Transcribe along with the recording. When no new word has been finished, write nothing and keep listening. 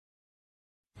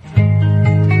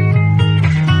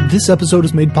This episode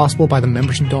is made possible by the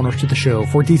members and donors to the show.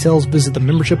 For details, visit the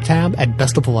membership tab at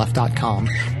bestoftheleft.com.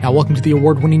 Now, welcome to the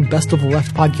award-winning Best of the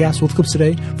Left podcast with clips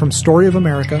today from Story of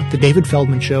America, The David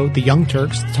Feldman Show, The Young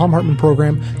Turks, The Thom Hartmann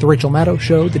Program, The Rachel Maddow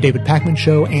Show, The David Pakman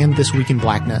Show, and This Week in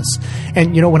Blackness.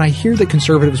 And, you know, when I hear that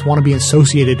conservatives want to be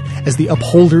associated as the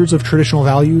upholders of traditional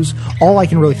values, all I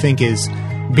can really think is,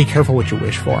 be careful what you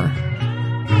wish for.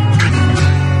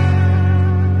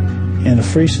 In a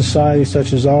free society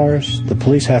such as ours, the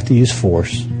police have to use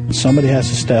force. Somebody has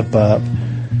to step up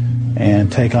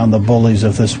and take on the bullies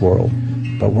of this world.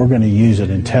 But we're going to use it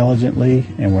intelligently,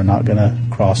 and we're not going to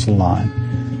cross the line.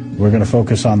 We're going to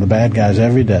focus on the bad guys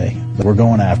every day. We're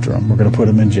going after them. We're going to put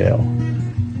them in jail.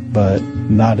 But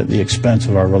not at the expense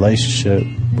of our relationship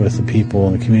with the people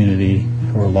in the community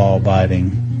who are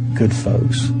law-abiding, good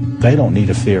folks. They don't need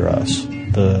to fear us.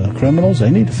 The criminals, they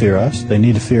need to fear us. They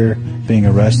need to fear being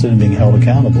arrested and being held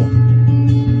accountable.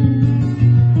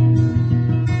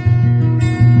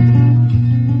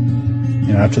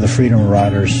 You know, after the Freedom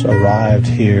Riders arrived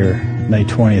here May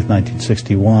 20th,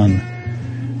 1961,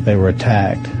 they were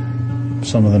attacked.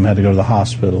 Some of them had to go to the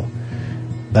hospital.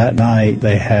 That night,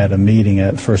 they had a meeting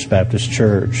at First Baptist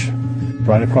Church,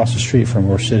 right across the street from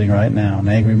where we're sitting right now. An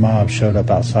angry mob showed up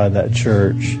outside that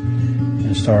church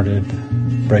and started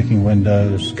breaking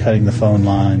windows, cutting the phone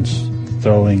lines,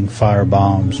 throwing fire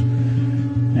bombs,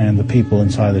 and the people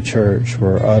inside the church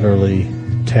were utterly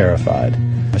terrified.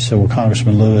 I said, well,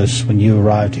 Congressman Lewis, when you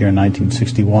arrived here in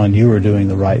 1961, you were doing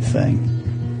the right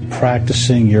thing,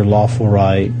 practicing your lawful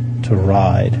right to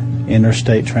ride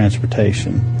interstate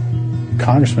transportation.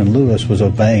 Congressman Lewis was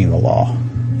obeying the law,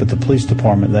 but the police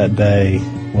department that day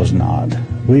was not.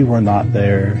 We were not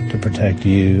there to protect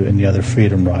you and the other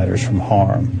Freedom Riders from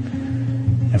harm,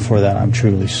 and for that I'm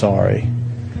truly sorry.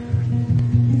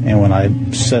 And when I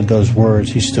said those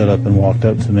words, he stood up and walked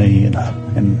up to me and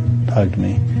hugged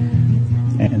me.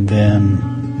 And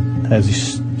then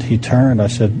as he turned, I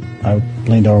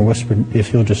leaned over and whispered,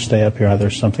 if you'll just stay up here,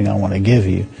 there's something I want to give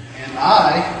you. And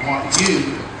I want you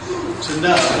to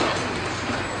know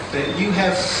that you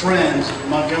have friends at the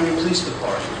Montgomery Police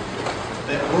Department,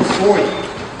 that we're for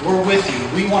you, we're with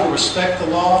you. We want to respect the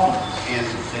law and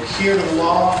adhere to the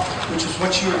law, which is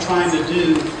what you were trying to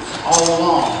do all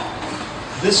along.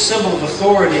 This symbol of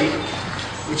authority,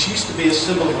 which used to be a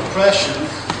symbol of oppression,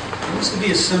 used to be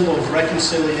a symbol of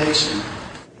reconciliation.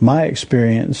 My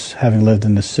experience, having lived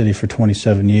in this city for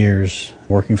 27 years,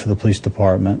 working for the police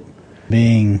department,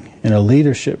 being in a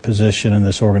leadership position in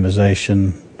this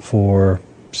organization for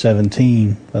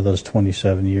 17 of those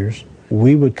 27 years,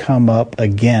 we would come up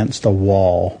against a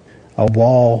wall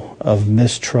of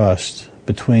mistrust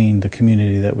between the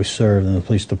community that we served in the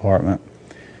police department.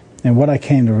 And what I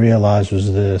came to realize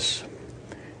was this: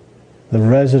 the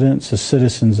residents, the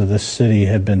citizens of this city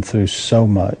had been through so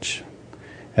much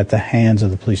at the hands of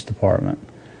the police department,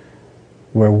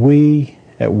 where we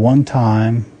at one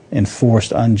time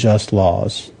enforced unjust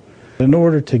laws. In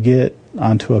order to get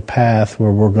onto a path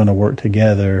where we're going to work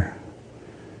together,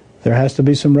 there has to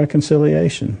be some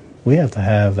reconciliation. We have to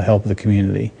have the help of the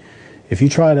community. If you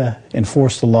try to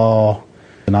enforce the law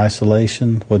in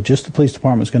isolation, well, just the police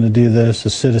department's going to do this, the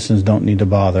citizens don't need to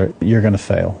bother, you're going to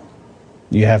fail.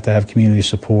 You have to have community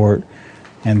support,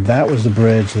 and that was the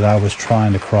bridge that I was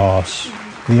trying to cross.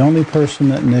 The only person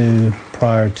that knew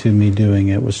prior to me doing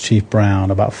it was Chief Brown,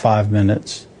 about 5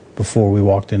 minutes before we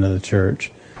walked into the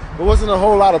church. There wasn't a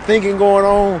whole lot of thinking going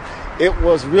on. It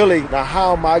was really, now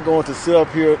how am I going to sit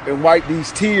up here and wipe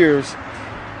these tears?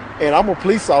 And I'm a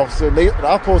police officer, and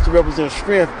I'm supposed to represent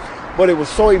strength, but it was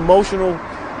so emotional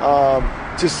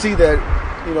to see that,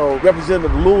 you know,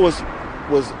 Representative Lewis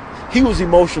was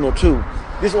emotional too.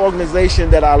 This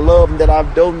organization that I love and that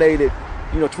I've donated,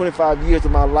 25 years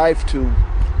of my life to,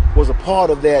 was a part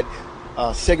of that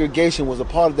segregation, was a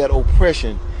part of that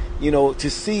oppression. To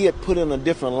see it put in a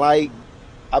different light,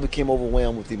 I became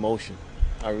overwhelmed with emotion.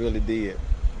 I really did.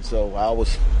 So I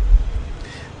was,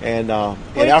 and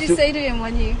what did you say to him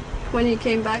when he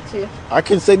came back to you? I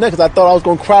couldn't say nothing because I thought I was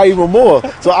going to cry even more.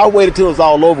 So I waited till it was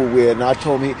all over with, and I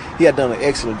told him he had done an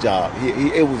excellent job.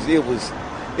 It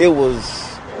was.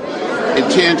 It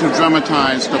tended to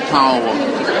dramatize the power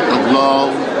of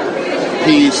love,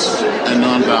 peace, and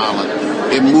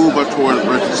nonviolence. It moved us toward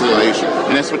reconciliation,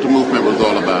 and that's what the movement was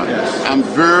all about. Yes. I'm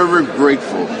very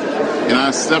grateful, and I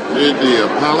accepted the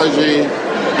apology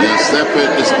and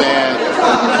accepted the staff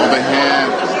on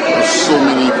behalf of so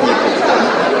many people.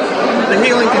 The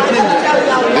healing continues.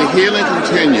 The healing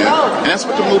continues, and that's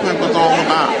what the movement was all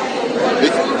about.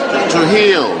 To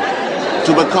heal,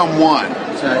 to become one.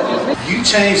 You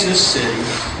change this city,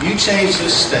 you change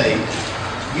this state,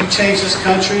 You changed this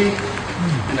country,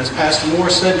 and as Pastor Moore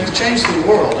said, you've changed the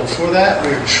world, and for that,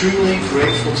 we are truly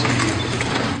grateful to you.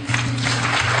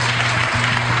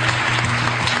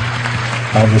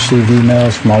 I've received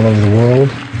emails from all over the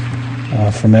world,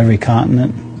 from every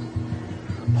continent,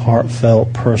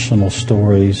 heartfelt, personal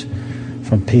stories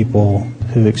from people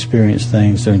who experienced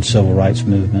things during the Civil Rights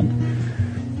Movement.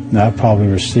 Now, I've probably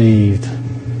received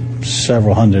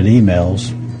several hundred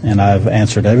emails, and I've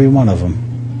answered every one of them.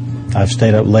 I've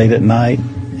stayed up late at night,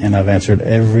 and I've answered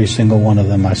every single one of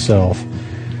them myself.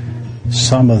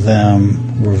 Some of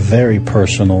them were very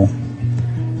personal,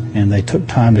 and they took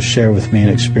time to share with me an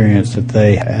experience that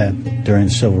they had during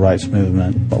the Civil Rights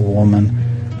Movement. A woman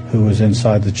who was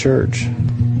inside the church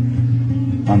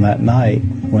on that night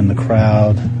when the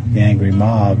crowd, the angry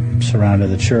mob, surrounded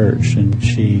the church, and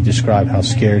she described how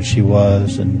scared she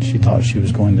was, and she thought she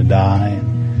was going to die,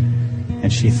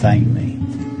 and she thanked me.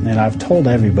 And I've told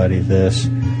everybody this.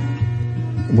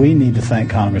 We need to thank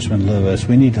Congressman Lewis.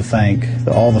 We need to thank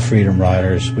all the Freedom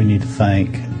Riders. We need to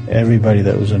thank everybody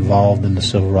that was involved in the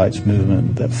Civil Rights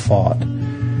Movement that fought.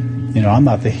 You know, I'm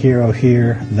not the hero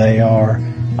here. They are.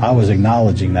 I was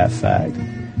acknowledging that fact.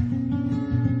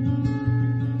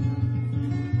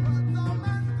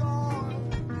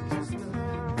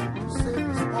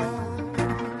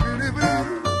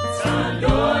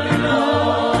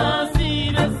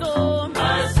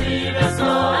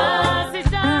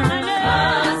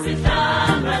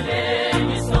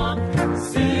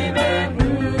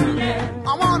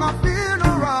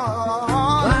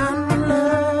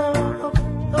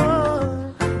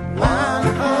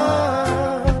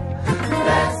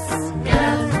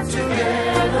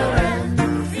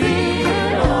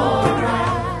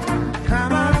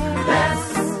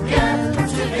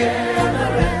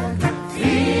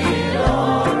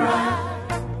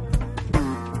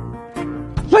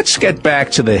 Let's get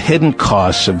back to the hidden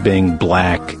costs of being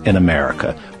black in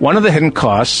America. One of the hidden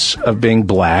costs of being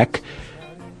black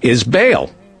is bail.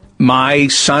 My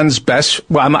son's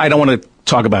I don't want to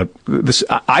talk about this.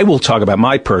 I will talk about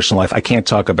my personal life. I can't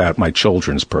talk about my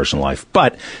children's personal life.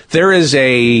 But there is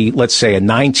let's say a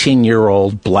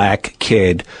 19-year-old black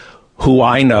kid who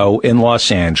I know in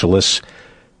Los Angeles,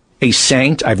 a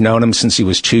saint. I've known him since he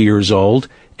was 2 years old,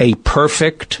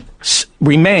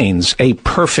 remains a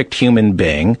perfect human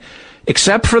being,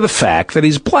 except for the fact that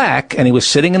he's black, and he was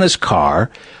sitting in his car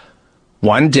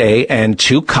one day and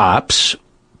two cops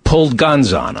pulled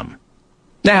guns on him.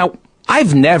 Now,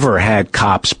 I've never had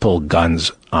cops pull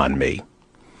guns on me.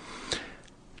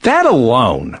 That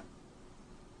alone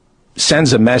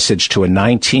sends a message to a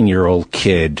 19-year-old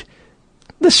kid,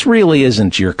 this really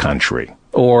isn't your country.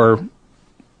 Or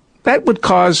that would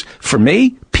cause, for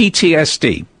me,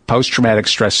 PTSD. Post-traumatic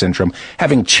stress syndrome,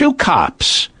 having two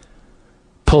cops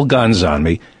pull guns on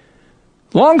me.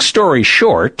 Long story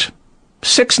short,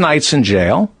 6 nights in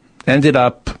jail, ended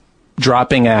up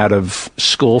dropping out of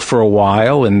school for a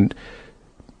while, and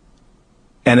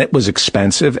it was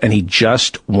expensive, and he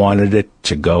just wanted it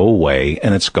to go away,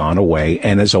 and it's gone away.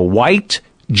 And as a white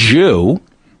Jew,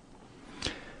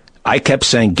 I kept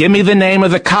saying, give me the name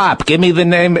of the cop, give me the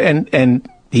name, and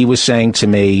he was saying to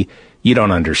me, you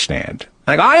don't understand.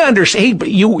 Like, I understand,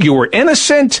 but you were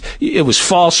innocent. It was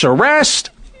false arrest.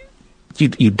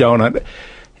 You don't.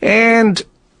 And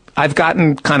I've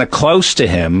gotten kind of close to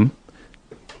him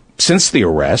since the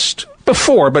arrest,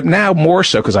 before, but now more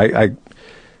so, because I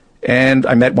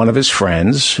met one of his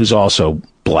friends who's also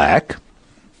black,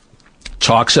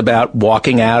 talks about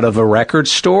walking out of a record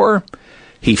store.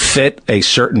 He fit a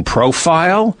certain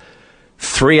profile,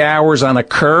 3 hours on a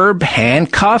curb,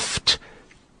 handcuffed,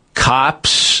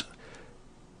 cops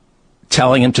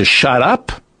telling him to shut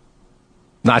up,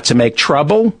 not to make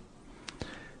trouble,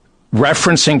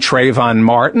 referencing Trayvon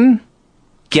Martin,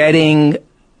 getting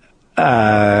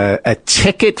a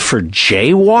ticket for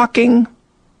jaywalking,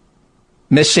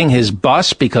 missing his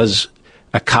bus because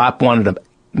a cop wanted to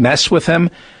mess with him.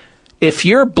 If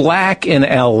you're black in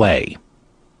L.A.,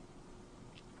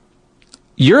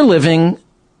 you're living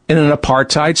in an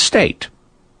apartheid state.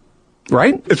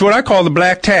 Right? It's what I call the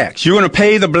black tax. You're going to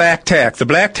pay the black tax. The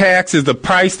black tax is the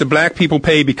price the black people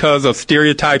pay because of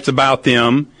stereotypes about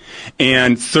them.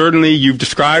 And certainly you've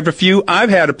described a few. I've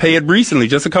had to pay it recently.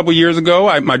 Just a couple years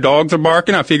ago, my dogs are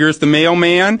barking. I figure it's the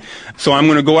mailman. So I'm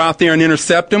going to go out there and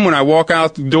intercept them. When I walk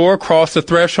out the door, cross the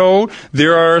threshold,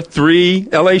 there are 3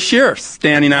 L.A. sheriffs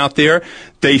standing out there.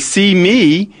 They see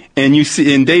me, and you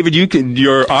see, and David,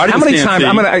 your audience. How many times?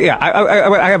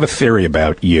 I have a theory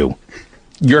about you.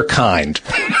 You're kind.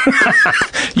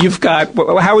 You've got,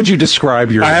 how would you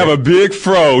describe your... I have a big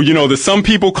fro, that some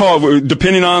people call,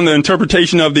 depending on the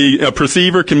interpretation of the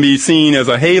perceiver, can be seen as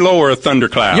a halo or a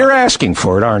thundercloud. You're asking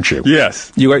for it, aren't you?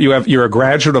 Yes. You're a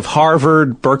graduate of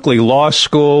Harvard, Berkeley Law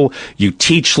School. You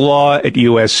teach law at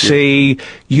USC. Yes.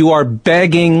 You are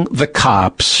begging the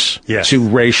cops to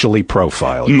racially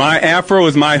profile you. My afro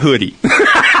is my hoodie.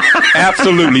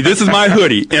 Absolutely. This is my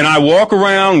hoodie. And I walk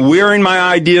around wearing my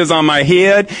ideas on my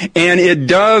head, and it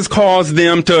does cause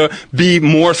them to be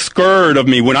more scared of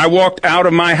me. When I walked out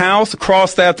of my house,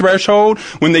 across that threshold,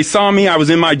 when they saw me, I was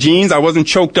in my jeans. I wasn't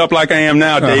choked up like I am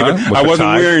now, David. I wasn't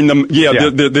wearing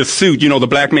the suit, the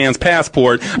black man's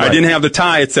passport. Right. I didn't have the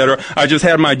tie, etc. I just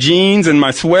had my jeans and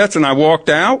my sweats, and I walked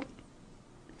out.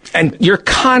 And you're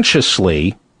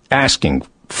consciously asking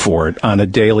for it on a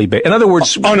daily basis. In other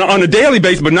words, on a daily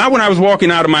basis, but not when I was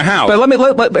walking out of my house.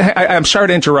 But I'm sorry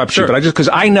to interrupt you, but because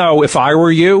I know if I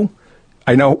were you,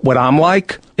 I know what I'm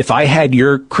like. If I had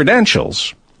your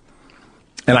credentials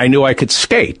and I knew I could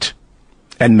skate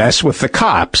and mess with the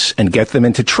cops and get them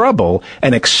into trouble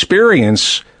and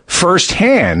experience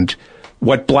firsthand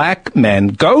what black men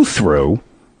go through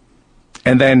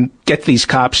and then get these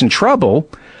cops in trouble,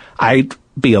 I'd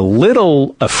be a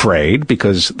little afraid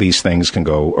because these things can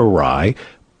go awry,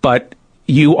 but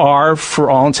you are, for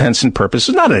all intents and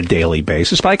purposes, not on a daily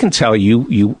basis, but I can tell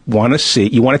you want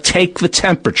to take the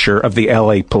temperature of the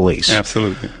LA police.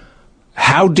 Absolutely.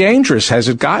 How dangerous has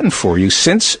it gotten for you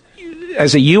since,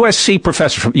 as a USC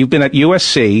professor, you've been at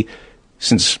USC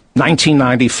since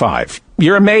 1995.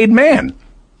 You're a made man.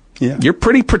 Yeah. You're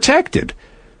pretty protected.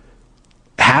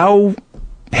 How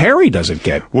hairy does it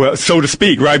get? Well, so to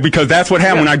speak, right? Because that's what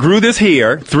happened. When I grew this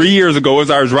hair 3 years ago,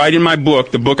 as I was writing my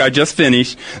book, the book I just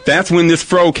finished, that's when this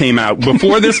fro came out.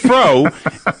 Before this fro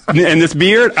and this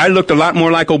beard, I looked a lot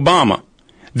more like Obama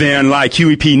than like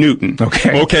Huey P. Newton.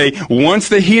 Okay. Once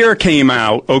the hair came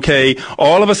out,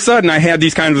 all of a sudden I had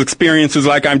these kinds of experiences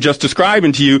like I'm just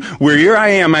describing to you, where here I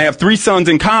am, I have 3 sons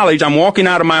in college, I'm walking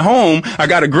out of my home, I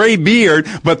got a gray beard,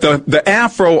 but the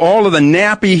afro, all of the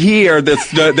nappy hair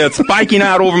that's spiking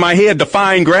out over my head,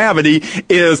 defying gravity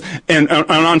is, and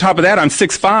on top of that, I'm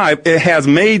 6'5", it has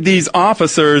made these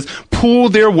officers pull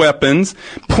their weapons,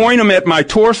 point them at my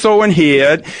torso and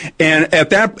head,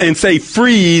 and say,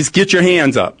 freeze, get your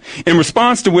hands up. In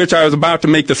response to which I was about to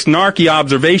make the snarky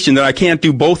observation that I can't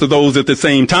do both of those at the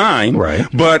same time. Right.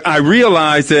 But I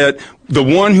realized that the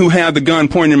one who had the gun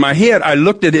pointed in my head, I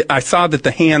looked at it, I saw that the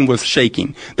hand was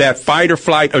shaking, that fight or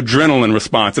flight adrenaline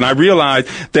response. And I realized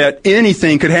that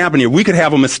anything could happen here. We could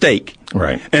have a mistake.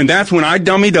 Right. And that's when I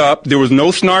dummied up. There was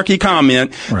no snarky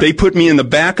comment. Right. They put me in the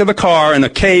back of the car in a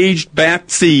caged back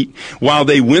seat while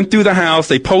they went through the house.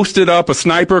 They posted up a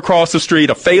sniper across the street.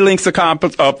 A phalanx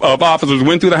of officers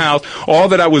went through the house. All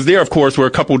that I was there, of course, were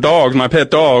a couple dogs. My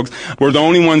pet dogs were the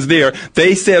only ones there.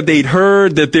 They said they'd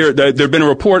heard that there'd been a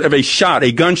report of a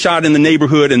gunshot in the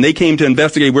neighborhood, and they came to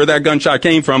investigate where that gunshot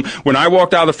came from. When I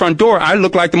walked out the front door, I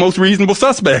looked like the most reasonable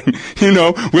suspect, with this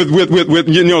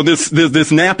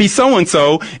nappy so-and-so,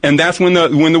 and that's when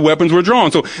the weapons were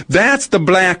drawn. So that's the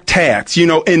black tax,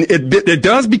 and it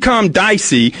does become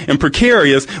dicey and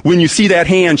precarious when you see that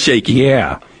hand shaking.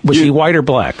 Yeah. Was he white or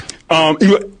black?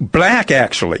 Black,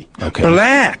 actually. Okay.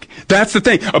 Black. That's the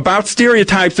thing about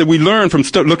stereotypes that we learn from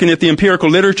looking at the empirical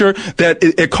literature, that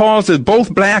it causes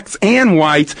both blacks and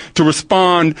whites to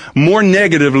respond more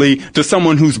negatively to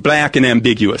someone who's black and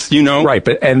ambiguous, Right,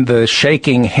 and the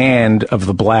shaking hand of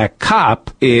the black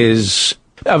cop is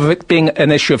of it being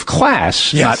an issue of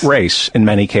class, yes, not race in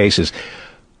many cases.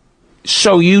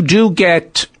 So you do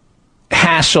get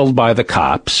hassled by the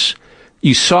cops.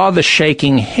 You saw the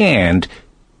shaking hand.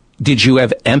 Did you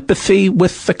have empathy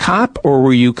with the cop, or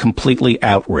were you completely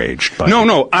outraged by it?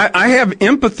 No. I have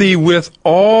empathy with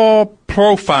all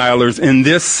profilers in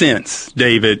this sense,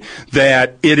 David,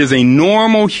 that it is a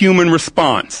normal human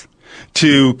response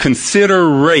to consider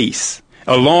race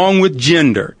along with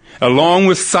gender, along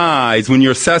with size, when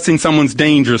you're assessing someone's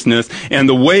dangerousness. And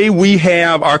the way we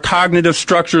have our cognitive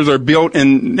structures are built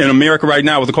in America right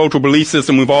now with the cultural belief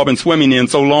system we've all been swimming in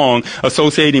so long,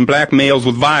 associating black males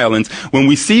with violence. When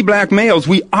we see black males,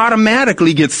 we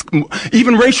automatically get,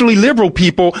 even racially liberal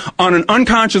people on an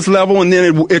unconscious level, and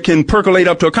then it can percolate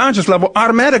up to a conscious level,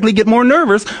 automatically get more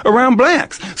nervous around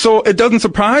blacks. So it doesn't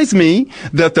surprise me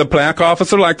that the black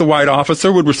officer, like the white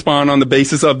officer, would respond on the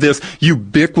basis of this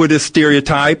ubiquitous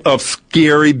stereotype of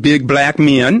scary big black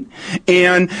men.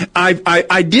 And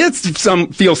I did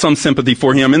feel some sympathy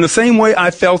for him in the same way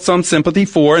I felt some sympathy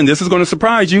for, and this is going to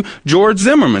surprise you, George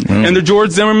Zimmerman and the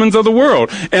George Zimmermans of the world.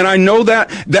 And I know that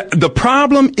the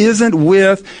problem isn't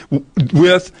with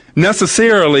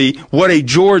necessarily what a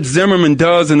George Zimmerman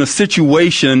does in a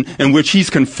situation in which he's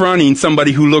confronting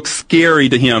somebody who looks scary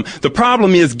to him. The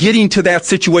problem is getting to that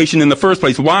situation in the first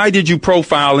place. Why did you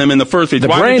profile him in the first place?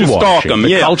 Why did you stalk him?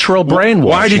 The cultural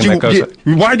brainwashing.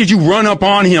 Why did you run up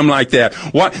on him like that?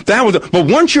 But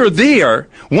once you're there,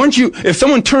 if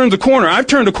someone turns a corner, I've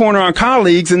turned a corner on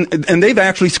colleagues and they've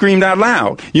actually screamed out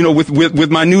loud,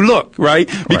 with my new look, right?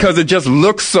 Because it just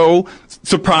looks so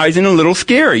surprising and a little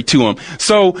scary to them.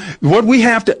 So what we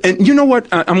have to, and you know what,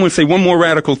 I'm going to say one more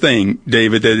radical thing,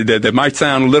 David, that might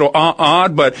sound a little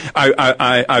odd, but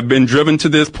I've been driven to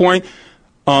this point.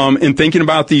 In thinking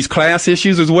about these class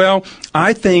issues as well,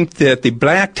 I think that the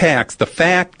black tax, the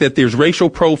fact that there's racial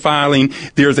profiling,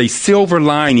 there's a silver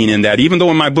lining in that. Even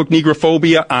though in my book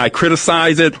Negrophobia, I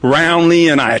criticize it roundly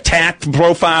and I attack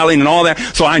profiling and all that.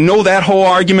 So I know that whole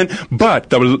argument, but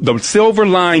the silver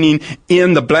lining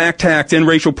in the black tax and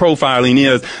racial profiling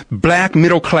is black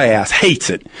middle class hates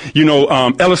it.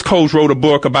 Ellis Coase wrote a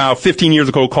book about 15 years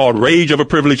ago called Rage of a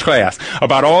Privileged Class,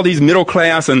 about all these middle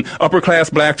class and upper class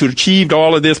blacks who achieved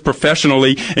all of this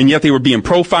professionally, and yet they were being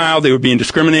profiled, they were being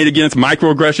discriminated against,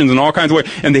 microaggressions in all kinds of ways,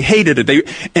 and they hated it.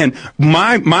 And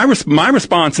my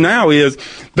response now is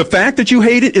the fact that you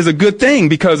hate it is a good thing,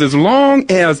 because as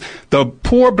long as the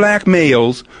poor black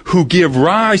males who give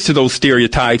rise to those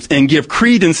stereotypes and give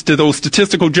credence to those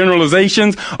statistical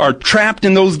generalizations are trapped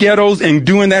in those ghettos and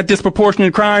doing that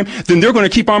disproportionate crime, then they're going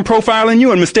to keep on profiling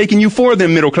you and mistaking you for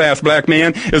them middle class black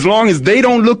man. As long as they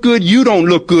don't look good, you don't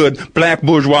look good, black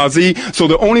bourgeoisie. So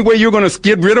the only way you're going to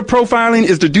get rid of profiling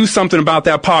is to do something about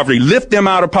that poverty. Lift them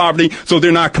out of poverty so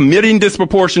they're not committing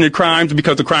disproportionate crimes,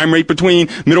 because the crime rate between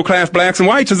middle-class blacks and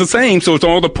whites is the same. So it's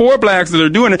all the poor blacks that are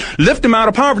doing it. Lift them out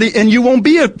of poverty and you won't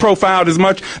be profiled as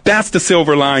much. That's the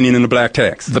silver lining in the black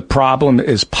tax. The problem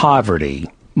is poverty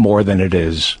more than it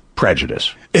is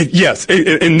prejudice. Yes,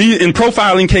 in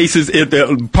profiling cases,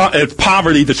 it's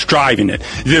poverty that's driving it.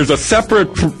 There's a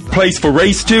separate place for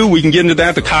race too. We can get into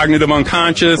that, the cognitive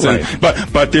unconscious, right.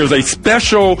 but there's a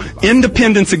special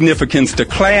independent significance to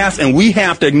class, and we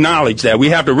have to acknowledge that. We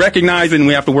have to recognize it, and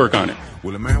we have to work on it.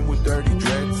 Well, a man with dirty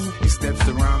dreads, he steps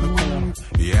around the corner.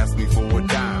 He asks me for a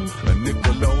dime, a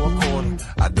nickel or a quarter.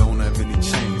 I don't have any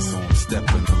change, so I'm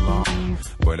stepping along.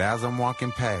 But as I'm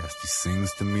walking past, he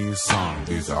sings to me a song.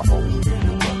 There's a hole in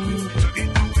the bucket,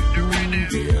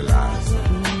 dear Eliza.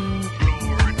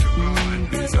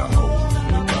 There's a hole in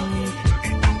the bucket,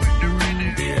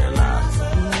 dear Eliza,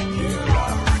 dear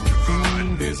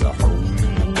Eliza. There's a hole in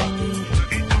the bucket,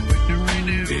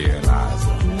 dear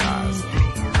Eliza, Eliza.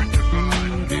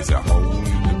 There's a hole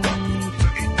in the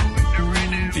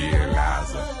bucket, dear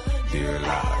Eliza, dear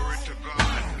Eliza.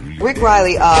 Rick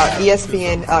Riley,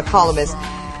 ESPN columnist,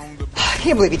 I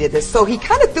can't believe he did this. So he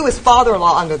kind of threw his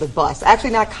father-in-law under the bus.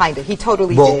 Actually, not kind of. He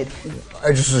totally did.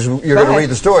 You're going to read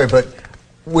the story, but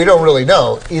we don't really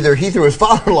know. Either he threw his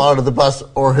father-in-law under the bus,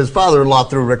 or his father-in-law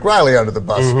threw Rick Riley under the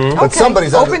bus. Mm-hmm. But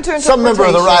Okay. some member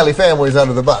of the Riley family is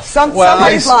under the bus.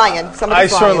 Somebody's lying. I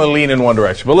certainly lean in one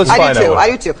direction, but let's find out. I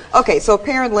do too. Okay, so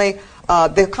apparently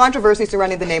the controversy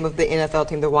surrounding the name of the NFL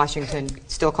team, the Washington,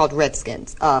 still called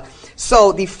Redskins.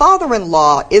 So the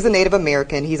father-in-law is a Native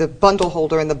American. He's a bundle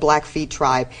holder in the Blackfeet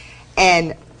tribe.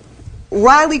 And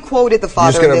Riley quoted the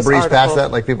father in this article. You're just going to breeze past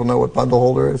that like people know what bundle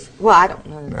holder is? Well, I don't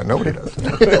know. No, nobody does.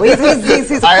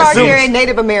 He's a Caucasian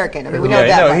Native American. I mean, we know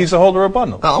that. No, he's a holder of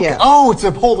bundles. Oh, okay. Yeah. Oh, it's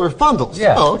a holder of bundles.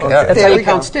 Yeah. Oh, okay. That's There how we you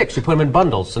count go. sticks. You put them in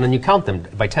bundles, and then you count them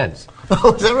by tens.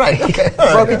 Oh, is that right? Okay.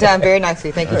 Broke it down very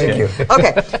nicely. Thank you, Jim.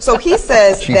 Okay, so he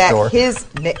says Cheap that door. his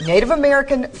Native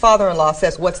American father-in-law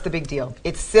says, what's the big deal?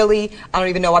 It's silly. I don't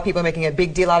even know why people are making a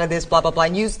big deal out of this, blah, blah, blah,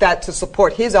 and use that to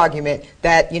support his argument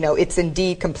that, it's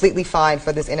indeed completely fine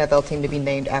for this NFL team to be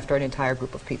named after an entire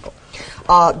group of people.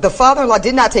 The father-in-law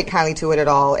did not take kindly to it at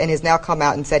all and has now come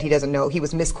out and said he doesn't know. He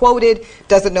was misquoted,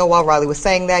 doesn't know why Riley was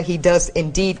saying that. He does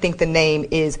indeed think the name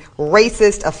is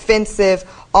racist, offensive,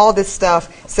 all this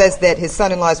stuff, says that his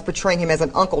son-in-law is portraying him as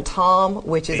an Uncle Tom,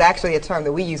 which is actually a term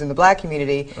that we use in the black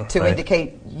community to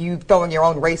indicate you throwing your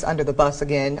own race under the bus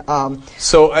again.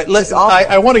 So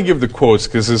I want to give the quotes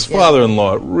because his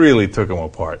father-in-law really took him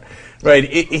apart. Right,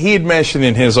 he had mentioned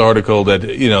in his article that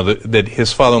that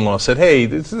his father-in-law said, "Hey,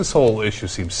 this whole issue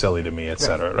seems silly to me,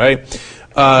 etc." Right,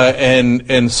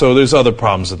 and so there's other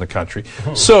problems in the country.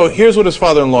 So here's what his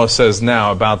father-in-law says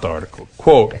now about the article.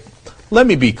 Quote, "Let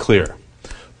me be clear.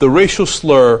 The racial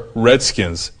slur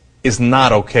Redskins is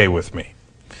not okay with me.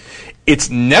 It's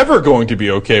never going to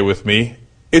be okay with me.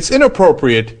 It's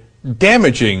inappropriate,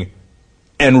 damaging,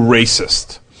 and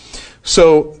racist.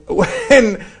 So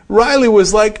when Riley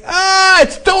was like,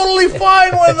 it's totally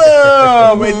fine with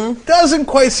him, it doesn't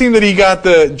quite seem that he got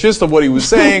the gist of what he was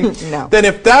saying. No. Then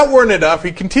if that weren't enough,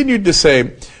 he continued to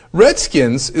say,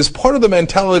 Redskins is part of the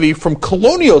mentality from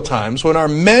colonial times when our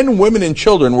men, women, and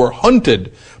children were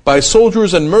hunted by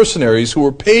soldiers and mercenaries who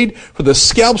were paid for the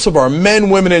scalps of our men,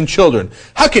 women, and children.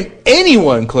 How can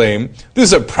anyone claim this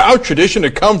is a proud tradition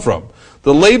to come from?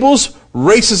 The labels,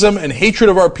 racism, and hatred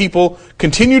of our people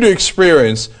continue to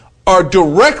experience are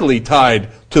directly tied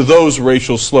to those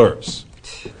racial slurs.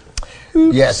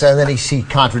 Yes, and then he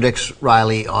contradicts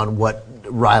Riley on what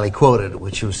Riley quoted,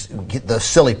 which was the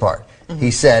silly part. He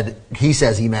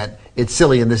says he meant it's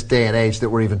silly in this day and age that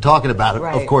we're even talking about it.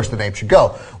 Right. Of course, the name should go.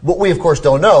 What we, of course,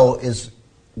 don't know is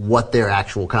what their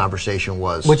actual conversation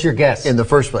was. What's your guess? In the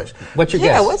first place. What's your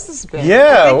guess? Yeah, what's this been?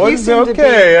 Yeah, what's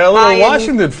okay? A little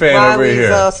Washington fan Riley's,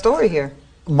 over here. Story here.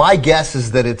 My guess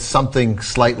is that it's something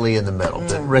slightly in the middle,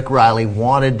 that Rick Riley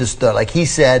wanted to start. Like he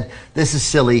said, this is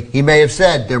silly. He may have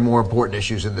said there are more important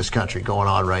issues in this country going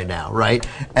on right now, right?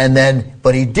 And then,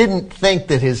 but he didn't think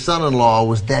that his son-in-law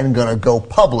was then going to go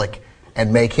public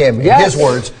and make him, in his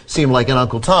words, seem like an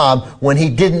Uncle Tom when he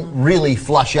didn't really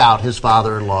flush out his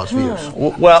father-in-law's views.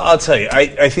 Well, I'll tell you,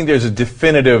 I think there's a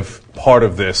definitive part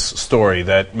of this story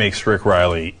that makes Rick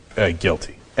Riley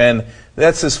guilty. And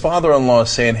that's his father-in-law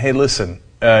saying, hey, listen,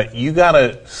 you got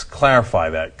to clarify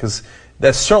that, because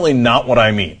that's certainly not what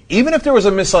I mean. Even if there was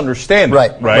a misunderstanding,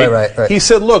 right? He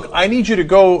said, look, I need you to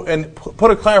go and put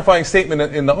a clarifying statement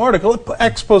in the article,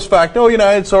 ex post facto,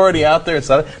 it's already out there. It's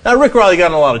not. Now, Rick Riley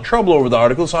got in a lot of trouble over the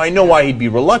article, so I know why he'd be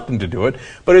reluctant to do it.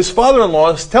 But his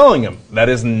father-in-law is telling him that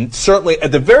is certainly,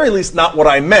 at the very least, not what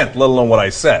I meant, let alone what I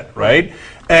said, right?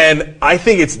 And I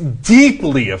think it's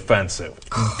deeply offensive.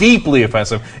 Deeply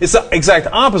offensive. It's the exact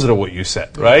opposite of what you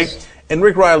said, right? Yes. And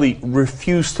Rick Riley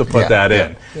refused to put that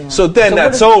in. Yeah. So then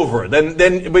that's over.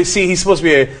 Then, but see, he's supposed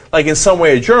to be in some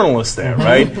way a journalist there,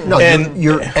 right? No, and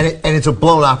it's a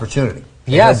blown opportunity.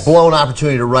 Yes. A blown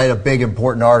opportunity to write a big,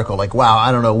 important article. Like, wow,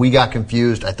 I don't know, we got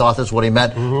confused. I thought that's what he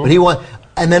meant. But he won.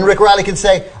 And then Rick Riley can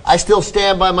say, I still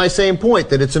stand by my same point,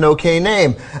 that it's an okay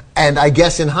name. And I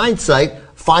guess in hindsight,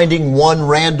 finding one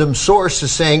random source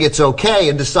is saying it's okay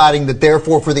and deciding that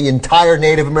therefore for the entire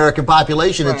Native American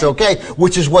population it's okay,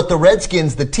 which is what the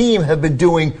Redskins, the team, have been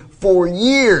doing for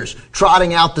years,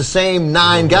 trotting out the same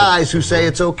 9 guys who say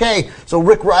it's okay. So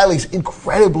Rick Riley's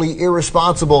incredibly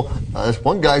irresponsible. This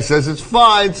one guy says it's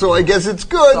fine, so I guess it's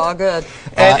good. It's all good.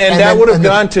 And that would have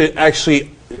gone to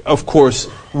actually, of course,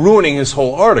 ruining his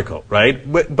whole article, right?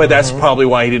 But that's probably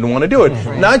why he didn't want to do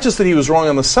it. Not just that he was wrong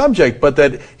on the subject, but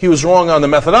that he was wrong on the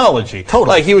methodology. Totally.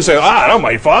 Like he was saying, no,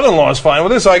 my father-in-law is fine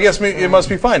with this, so I guess it must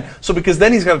be fine. So because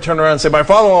then he's got to turn around and say, my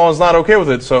father-in-law is not okay with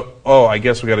it, so, I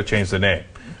guess we got to change the name.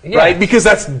 Yeah. Right? Because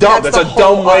that's dumb. That's a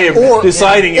dumb way of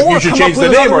deciding if you should change the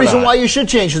name or not. Or come up with another reason why you should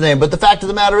change the name. But the fact of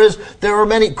the matter is, there are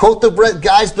many, quote the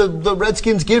guys the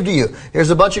Redskins give to you. There's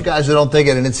a bunch of guys who don't think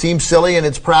it, and it seems silly, and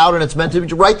it's proud, and it's meant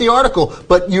to write the article.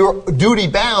 But you're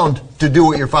duty-bound to do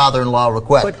what your father-in-law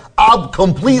requests.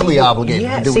 Completely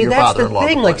obligated to do what your father-in-law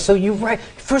requests. Like, so you write,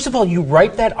 first of all, you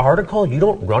write that article, you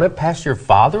don't run it past your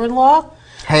father-in-law?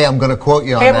 Hey, I'm going to quote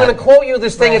you on that. Hey, I'm going to quote you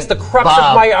this thing. It's the crux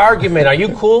of my argument. Are you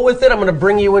cool with it? I'm going to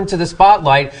bring you into the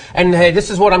spotlight, and hey, this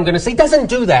is what I'm going to say. He doesn't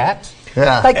do that.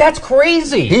 Yeah. Like, that's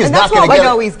crazy. He's not going to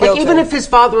know he's guilty. Like, even if his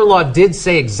father-in-law did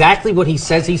say exactly what he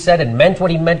says he said and meant what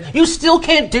he meant, you still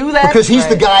can't do that. Because he's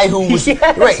the guy who was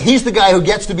he's the guy who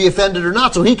gets to be offended or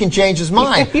not, so he can change his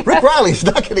mind. Rick Riley's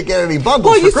not going to get any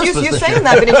bundles for Christmas. You're saying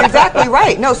that, but you're exactly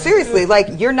right. No, seriously, like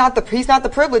he's not the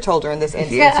privilege holder in this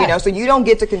instance, so you don't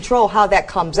get to control how that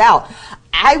comes out.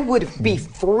 I would be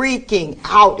freaking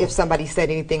out if somebody said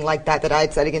anything like that I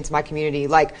had said against my community.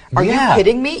 Like, are you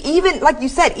kidding me? Even, like you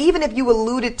said, even if you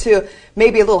alluded to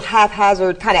maybe a little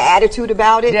haphazard kind of attitude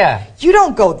about it, you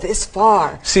don't go this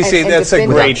far. See, that's a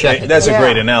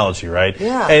great analogy, right?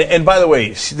 Yeah. And by the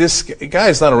way, this guy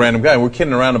is not a random guy. We're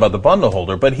kidding around about the bundle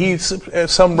holder, but he's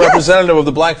some representative of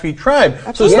the Blackfeet tribe.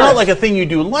 Absolutely. So it's not like a thing you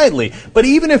do lightly. But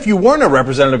even if you weren't a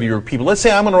representative of your people, let's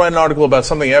say I'm going to write an article about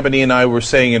something Ebony and I were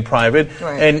saying in private,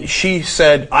 and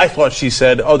I thought she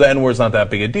said, the N-word's not that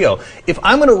big a deal. If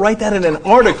I'm going to write that in an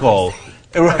article,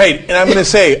 and I'm going to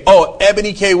say,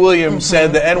 Ebony K. Williams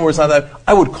said the N-word's not that,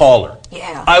 I would call her.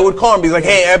 Yeah. I would call and be like,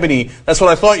 hey, Ebony, that's what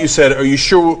I thought you said. Are you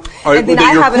sure and then that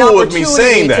I have you're cool an with me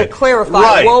saying opportunity that? to clarify,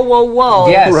 Right. whoa.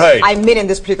 Yes. Right. I meant in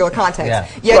this particular context.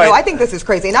 Yeah. No, I think this is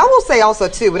crazy. And I will say also,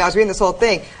 too, when I was reading this whole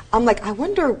thing, I'm like, I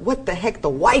wonder what the heck the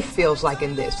wife feels like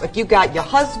in this. Like, you got your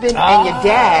husband and your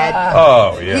dad.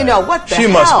 Oh, yeah. You know, what the She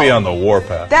hell? must be on the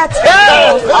warpath. That's the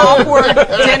most awkward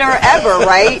dinner ever,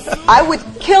 right? I would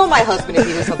kill my husband if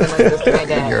he did something like this to my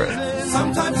dad.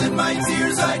 Sometimes in my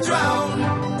tears I drown,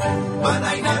 but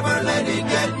I never let it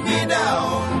get me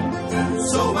down.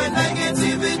 So when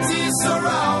negativity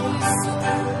surrounds,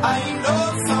 I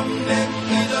know someday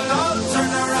it'll all turn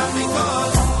around,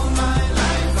 because all my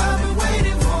life I've been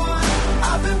waiting for,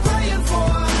 I've been praying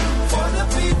for the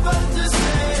people to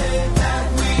say that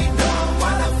we don't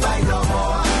want to fight no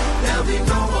more. There'll be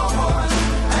no more war,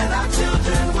 and our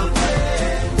children will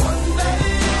pay one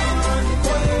day.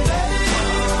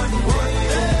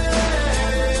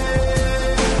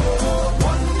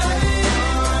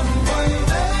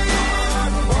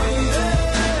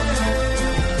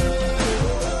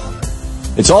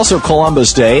 It's also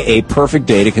Columbus Day, a perfect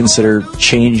day to consider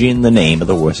changing the name of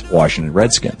the Washington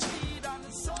Redskins.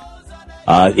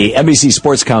 The NBC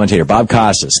sports commentator, Bob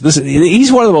Costas,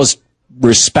 he's one of the most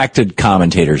respected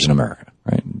commentators in America,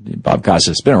 right? Bob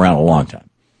Costas has been around a long time.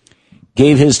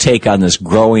 Gave his take on this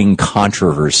growing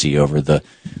controversy over the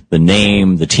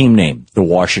name, the team name, the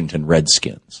Washington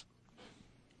Redskins.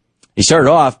 He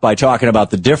started off by talking about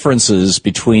the differences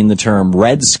between the term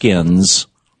Redskins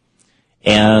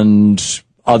and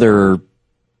other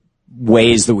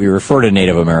ways that we refer to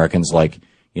Native Americans, like,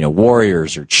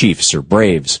 warriors or chiefs or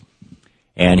braves.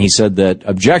 And he said that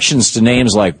objections to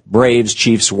names like braves,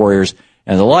 chiefs, warriors,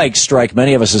 and the like strike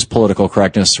many of us as political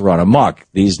correctness to run amok.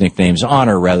 These nicknames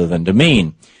honor rather than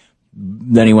demean.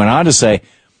 Then he went on to say,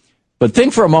 but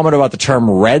think for a moment about the term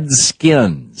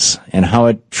Redskins and how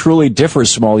it truly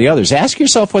differs from all the others. Ask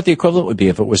yourself what the equivalent would be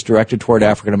if it was directed toward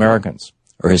African Americans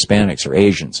or Hispanics or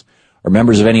Asians or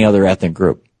members of any other ethnic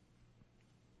group.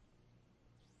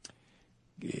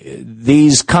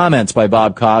 These comments by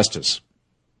Bob Costas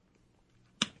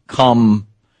come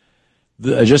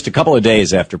just a couple of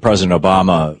days after President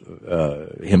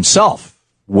Obama himself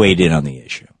weighed in on the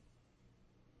issue,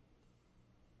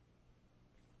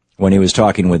 when he was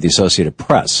talking with the Associated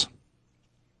Press.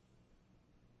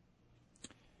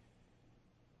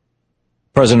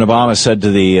 President Obama said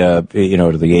to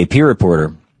the AP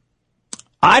reporter,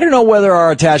 I don't know whether our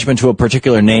attachment to a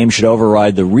particular name should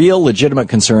override the real legitimate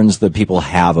concerns that people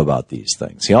have about these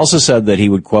things. He also said that he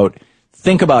would, quote,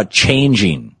 think about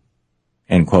changing,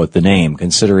 end quote, the name,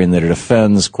 considering that it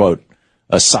offends, quote,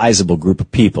 a sizable group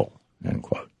of people, end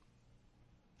quote.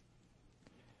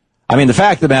 I mean, the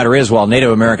fact of the matter is, while Native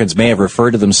Americans may have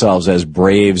referred to themselves as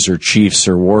braves or chiefs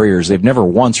or warriors, they've never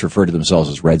once referred to themselves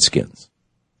as Redskins.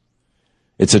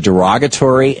 It's a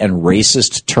derogatory and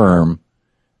racist term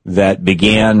that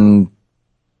began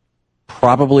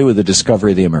probably with the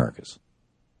discovery of the Americas.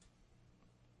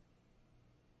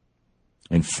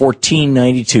 In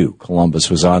 1492, Columbus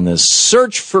was on this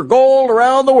search for gold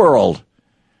around the world.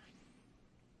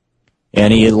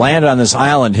 And he landed on this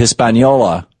island,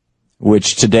 Hispaniola,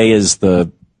 which today is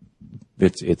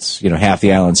it's half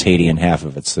the island's Haiti and half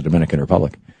of it's the Dominican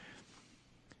Republic.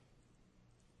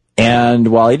 And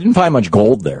while he didn't find much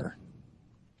gold there,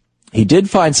 he did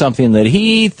find something that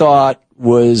he thought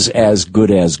was as good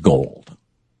as gold,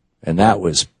 and that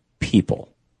was people.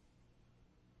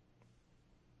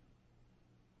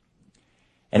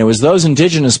 And it was those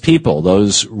indigenous people,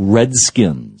 those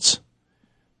Redskins,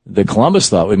 that Columbus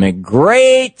thought would make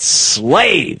great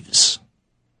slaves.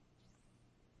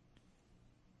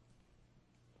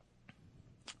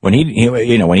 When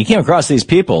he came across these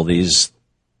people, these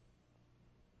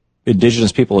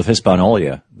indigenous people of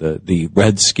Hispaniola, the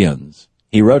Redskins,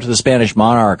 he wrote to the Spanish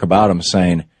monarch about them,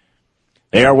 saying,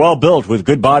 they are well built with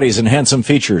good bodies and handsome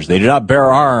features. They do not bear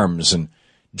arms and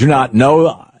do not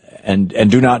know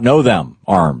them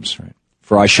arms. Right?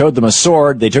 For I showed them a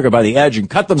sword. They took it by the edge and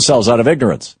cut themselves out of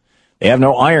ignorance. They have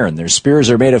no iron. Their spears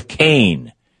are made of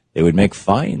cane. They would make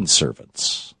fine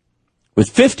servants. With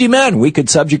 50 men, we could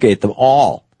subjugate them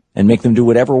all and make them do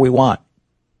whatever we want.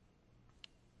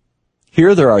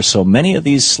 Here there are so many of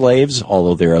these slaves,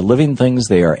 although they are living things,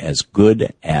 they are as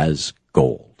good as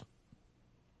gold.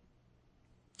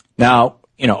 Now,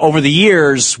 over the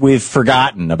years, we've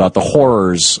forgotten about the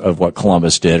horrors of what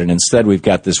Columbus did, and instead we've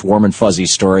got this warm and fuzzy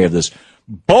story of this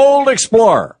bold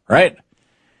explorer, right?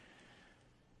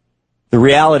 The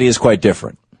reality is quite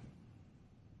different.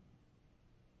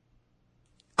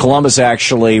 Columbus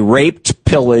actually raped,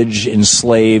 pillaged,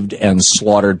 enslaved, and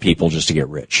slaughtered people just to get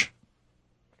rich.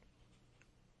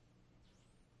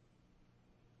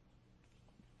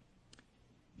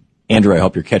 Andrew, I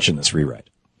hope you're catching this rewrite.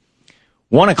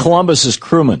 One of Columbus's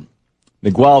crewmen,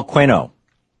 Miguel Cuneo,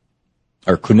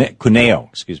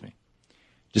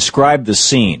 described the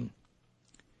scene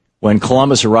when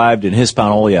Columbus arrived in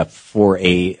Hispaniola for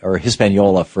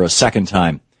a second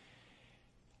time.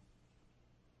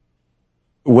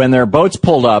 When their boats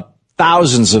pulled up,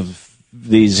 thousands of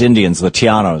these Indians, the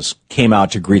Taínos, came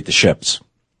out to greet the ships.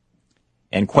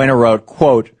 And Cuneo wrote,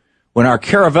 quote, when our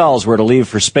caravels were to leave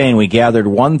for Spain, we gathered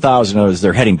 1,000,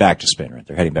 they're heading back to Spain, right?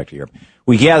 They're heading back to Europe.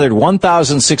 We gathered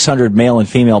 1,600 male and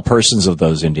female persons of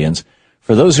those Indians.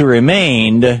 For those who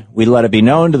remained, we let it be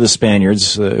known to the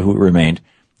Spaniards who remained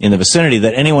in the vicinity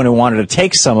that anyone who wanted to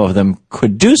take some of them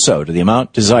could do so to the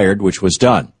amount desired, which was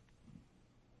done.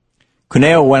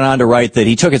 Cuneo went on to write that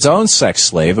he took his own sex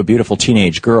slave, a beautiful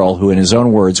teenage girl, who in his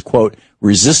own words, quote,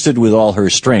 resisted with all her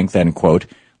strength, end quote,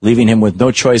 leaving him with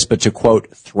no choice but to, quote,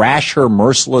 thrash her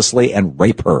mercilessly and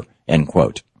rape her, end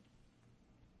quote.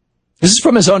 This is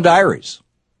from his own diaries.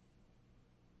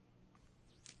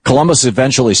 Columbus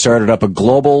eventually started up a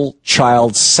global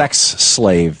child sex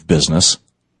slave business,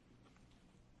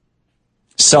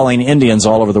 selling Indians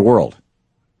all over the world.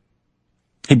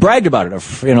 He bragged about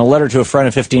it in a letter to a friend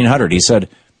in 1500. He said,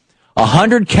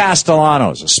 100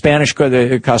 Castellanos, a Spanish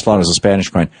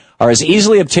coin, are as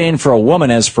easily obtained for a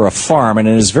woman as for a farm, and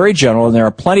it is very general, and there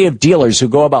are plenty of dealers who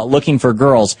go about looking for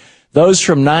girls. Those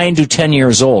from 9 to 10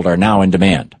 years old are now in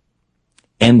demand.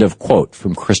 End of quote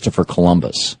from Christopher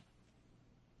Columbus.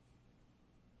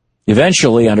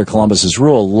 Eventually, under Columbus's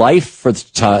rule, life for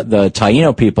the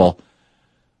Taíno people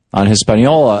on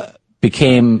Hispaniola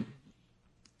became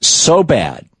so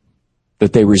bad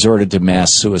that they resorted to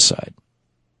mass suicide.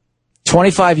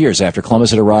 25 years after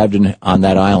Columbus had arrived on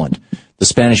that island, the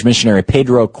Spanish missionary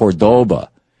Pedro Cordoba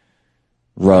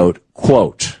wrote,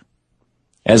 quote,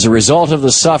 as a result of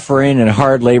the suffering and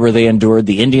hard labor they endured,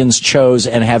 the Indians chose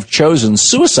and have chosen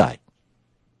suicide.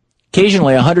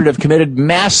 Occasionally, 100 have committed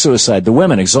mass suicide. The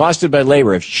women, exhausted by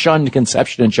labor, have shunned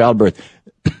conception and childbirth.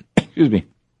 Excuse me.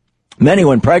 Many,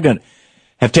 when pregnant,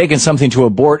 have taken something to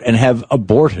abort and have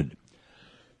aborted.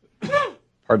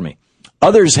 Pardon me.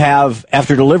 Others have,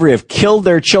 after delivery, have killed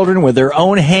their children with their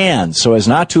own hands so as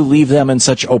not to leave them in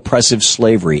such oppressive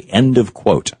slavery. End of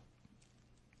quote.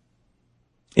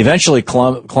 Eventually,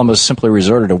 Columbus simply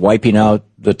resorted to wiping out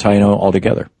the Taíno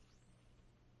altogether.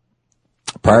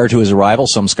 Prior to his arrival,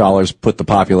 some scholars put the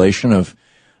population of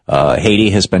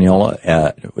Haiti,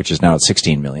 Hispaniola, which is now at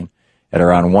 16 million, at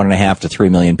around 1.5 to 3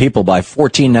 million people. By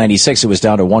 1496, it was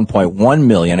down to 1.1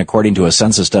 million, according to a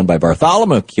census done by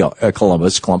Bartholomew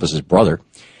Columbus, Columbus's brother.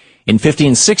 In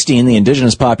 1516, the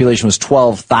indigenous population was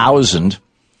 12,000,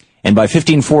 and by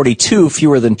 1542,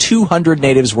 fewer than 200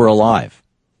 natives were alive.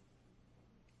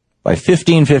 By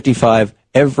 1555,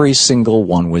 every single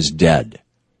one was dead.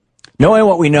 Knowing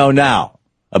what we know now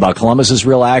about Columbus's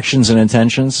real actions and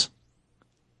intentions,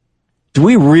 do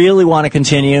we really want to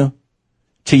continue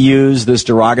to use this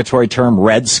derogatory term,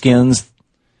 Redskins,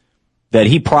 that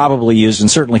he probably used and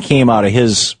certainly came out of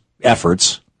his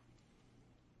efforts,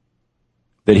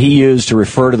 that he used to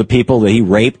refer to the people that he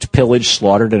raped, pillaged,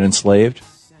 slaughtered, and enslaved?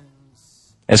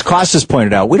 As Costas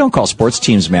pointed out, we don't call sports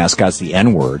teams' mascots the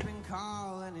N-word.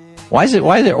 Why is it,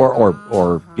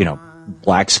 or you know,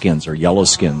 black skins or yellow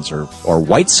skins or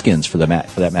white skins for that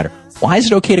matter? Why is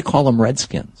it okay to call them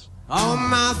Redskins? All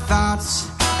my thoughts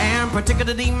and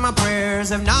particularly my prayers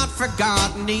have not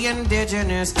forgotten the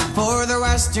indigenous, for the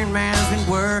Western man's been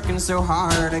working so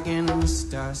hard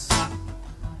against us.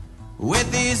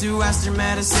 With his Western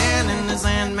medicine and his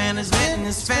land management and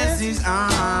his fancies,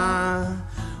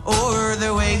 or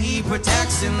the way he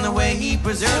protects and the way he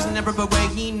preserves, never the way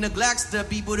he neglects the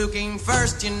people who came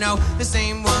first, you know, the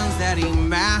same ones that he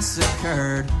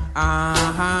massacred.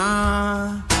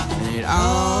 And it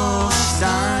all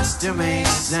starts to make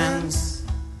sense.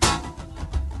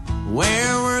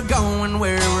 Where we're going,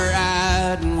 where we're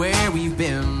at, and where we've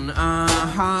been.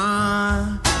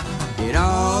 It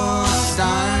all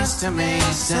starts to make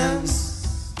sense.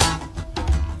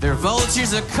 They're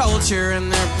vultures of culture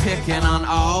and they're picking on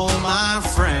all my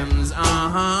friends. It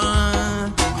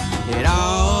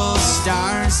all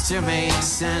starts to make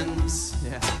sense.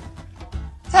 Yeah.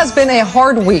 This has been a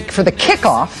hard week for the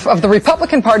kickoff of the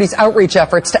Republican Party's outreach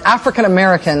efforts to African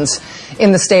Americans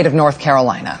in the state of North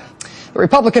Carolina. The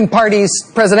Republican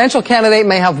Party's presidential candidate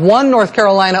may have won North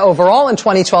Carolina overall in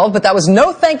 2012, but that was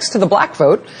no thanks to the black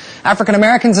vote. African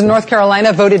Americans in North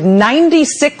Carolina voted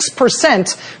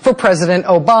 96% for President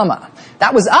Obama.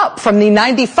 That was up from the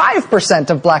 95%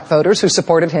 of black voters who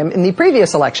supported him in the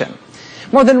previous election.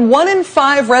 More than 1 in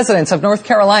 5 residents of North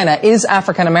Carolina is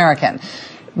African American.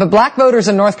 But black voters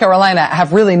in North Carolina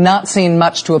have really not seen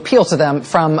much to appeal to them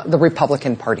from the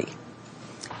Republican Party.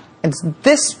 And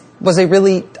this was a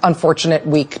really unfortunate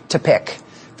week to pick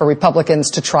for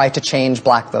Republicans to try to change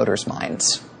black voters'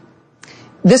 minds.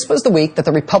 This was the week that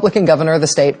the Republican governor of the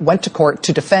state went to court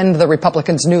to defend the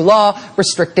Republicans' new law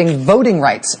restricting voting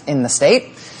rights in the state,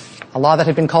 a law that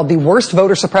had been called the worst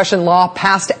voter suppression law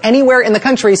passed anywhere in the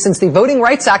country since the Voting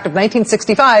Rights Act of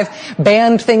 1965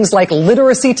 banned things like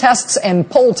literacy tests and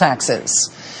poll taxes.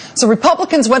 So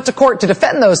Republicans went to court to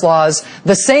defend those laws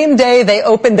the same day they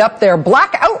opened up their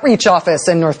black outreach office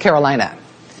in North Carolina.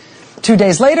 2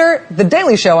 days later, The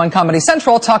Daily Show on Comedy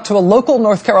Central talked to a local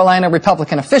North Carolina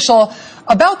Republican official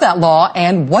about that law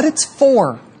and what it's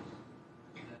for.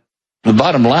 The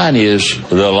bottom line is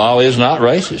the law is not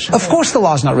racist. Of course the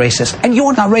law is not racist, and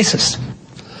you're not racist.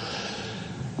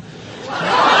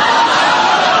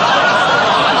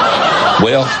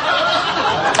 Well,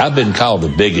 I've been called a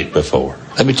bigot before.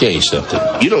 Let me tell you something.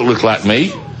 You don't look like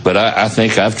me, but I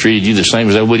think I've treated you the same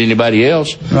as I would anybody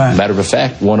else. Right. Matter of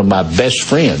fact, one of my best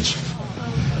friends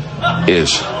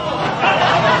is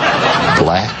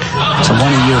black. So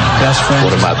one of your best friends?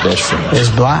 One of my best friends. Is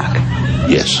black?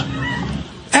 Yes.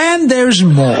 And there's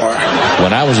more.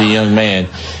 When I was a young man,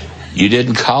 you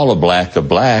didn't call a black,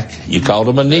 you called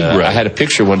him a Negro. I had a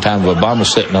picture one time of Obama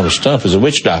sitting on a stump as a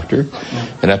witch doctor,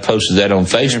 and I posted that on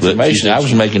Facebook. I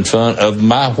was making fun of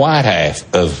my white half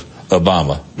of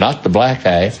Obama, not the black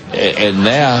half. And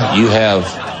now you have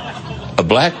a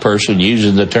black person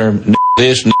using the term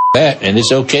this, that, and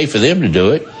it's okay for them to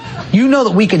do it. You know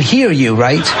that we can hear you,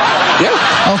 right? Yeah.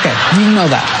 Okay, you know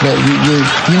that.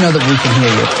 You know that we can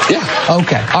hear you. Yeah.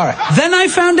 Okay, all right. Then I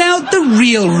found out the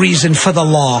real reason for the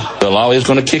law. The law is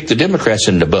going to kick the Democrats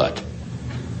in the butt.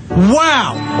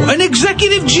 Wow! An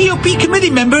executive GOP committee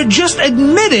member just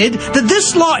admitted that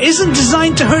this law isn't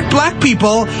designed to hurt black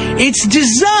people, it's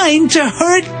designed to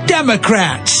hurt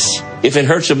Democrats. If it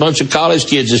hurts a bunch of college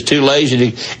kids that's too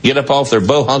lazy to get up off their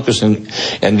bohunkers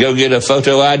and go get a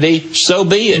photo ID, so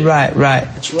be it. Right.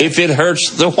 If it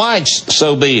hurts the whites,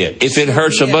 so be it. If it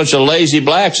hurts a bunch of lazy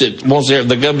blacks that wants the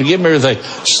government to give them everything,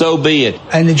 so be it.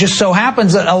 And it just so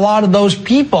happens that a lot of those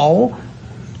people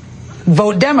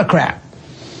vote Democrat.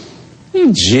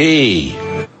 Gee.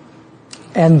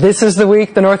 And this is the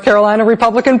week the North Carolina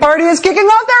Republican Party is kicking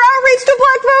off their outreach to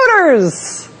black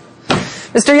voters.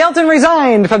 Mr. Yelton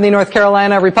resigned from the North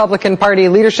Carolina Republican Party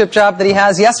leadership job that he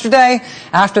has yesterday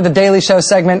after the Daily Show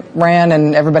segment ran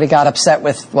and everybody got upset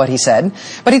with what he said.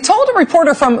 But he told a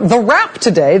reporter from The Wrap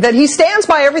today that he stands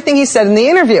by everything he said in the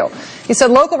interview. He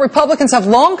said local Republicans have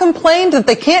long complained that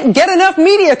they can't get enough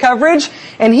media coverage,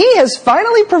 and he has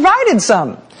finally provided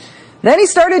some. Then he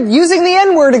started using the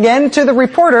N-word again to the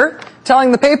reporter,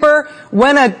 telling the paper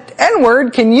when an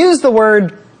N-word can use the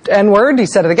word N-word, he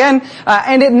said it again,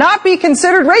 and it not be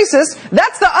considered racist,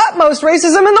 that's the utmost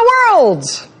racism in the world.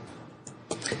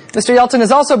 Mr. Yelton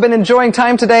has also been enjoying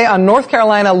time today on North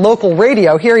Carolina local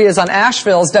radio. Here he is on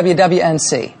Asheville's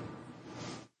WWNC.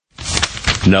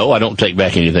 No, I don't take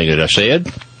back anything that I said.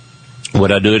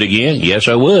 Would I do it again? Yes,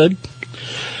 I would.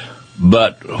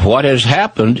 But what has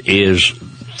happened is,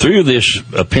 through this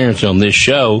appearance on this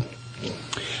show,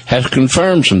 has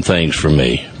confirmed some things for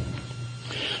me.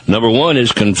 Number one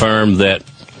is confirmed that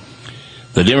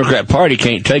the Democrat Party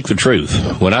can't take the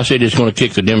truth. When I said it's going to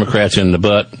kick the Democrats in the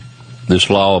butt, this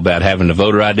law about having the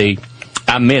voter ID,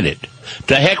 I meant it.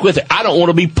 To heck with it. I don't want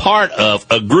to be part of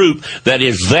a group that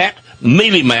is that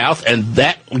mealy-mouthed and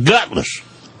that gutless.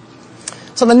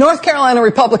 So the North Carolina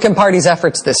Republican Party's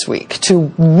efforts this week to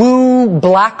woo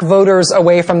black voters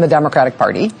away from the Democratic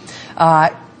Party,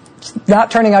 not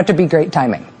turning out to be great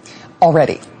timing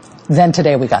already. Then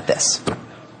today we got this.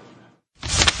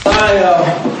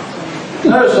 I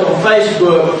noticed on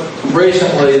Facebook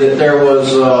recently that there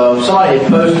was somebody had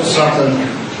posted something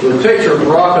with a picture of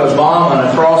Barack Obama and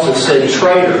across it said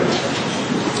traitor.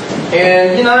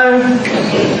 And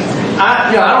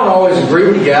I don't always agree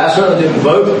with the guy. I certainly didn't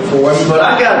vote for him, but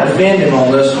I got to defend him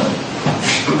on this one.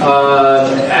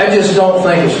 I just don't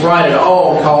think it's right at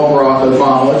all to call Barack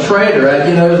Obama a traitor.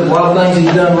 There's a lot of things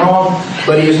he's done wrong,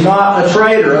 but he's not a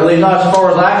traitor, at least not as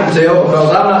far as I can tell, because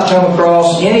I've not come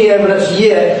across any evidence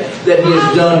yet that he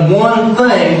has done one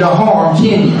thing to harm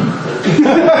Kenya.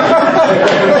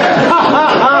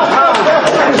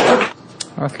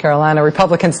 North Carolina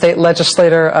Republican state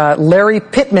legislator Larry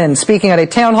Pittman speaking at a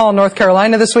town hall in North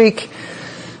Carolina this week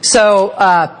So,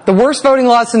 the worst voting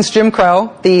laws since Jim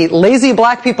Crow, the lazy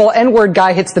black people N-word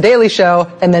guy hits The Daily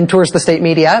Show and then tours the state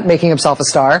media, making himself a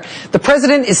star. The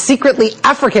president is secretly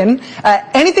African.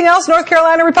 Anything else, North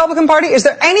Carolina Republican Party? Is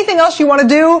there anything else you want to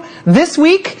do this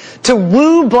week to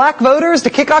woo black voters,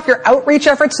 to kick off your outreach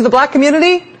efforts to the black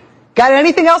community? Got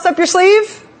anything else up your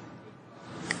sleeve?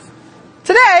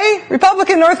 Today,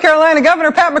 Republican North Carolina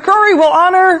Governor Pat McCrory will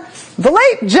honor the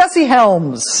late Jesse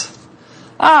Helms.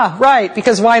 Ah, right,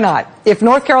 because why not? If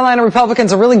North Carolina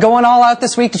Republicans are really going all out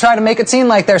this week to try to make it seem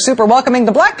like they're super welcoming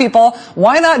to black people,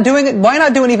 why not do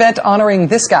an event honoring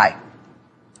this guy?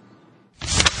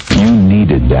 You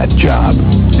needed that job,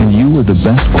 and you were the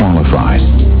best qualified.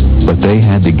 But they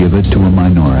had to give it to a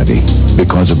minority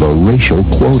because of a racial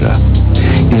quota.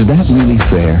 Is that really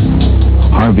fair?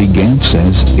 Harvey Gantt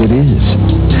says it is.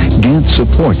 Gantt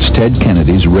supports Ted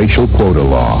Kennedy's racial quota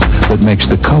law that makes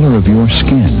the color of your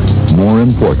skin more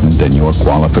important than your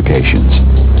qualifications.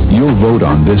 You'll vote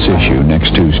on this issue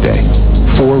next Tuesday.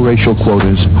 For racial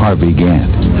quotas, Harvey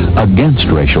Gantt. Against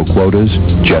racial quotas,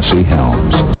 Jesse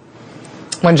Helms.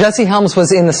 When Jesse Helms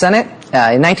was in the Senate,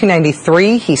 in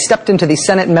 1993, he stepped into the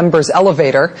Senate members'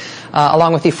 elevator,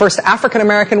 along with the first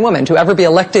African-American woman to ever be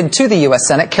elected to the U.S.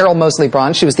 Senate, Carol Moseley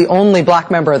Braun. She was the only black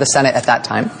member of the Senate at that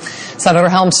time. Senator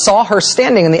Helms saw her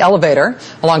standing in the elevator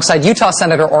alongside Utah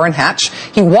Senator Orrin Hatch.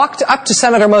 He walked up to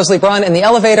Senator Moseley Braun in the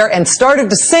elevator and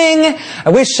started to sing, "I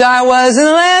wish I was in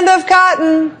the land of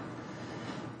cotton."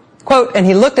 Quote, and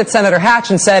he looked at Senator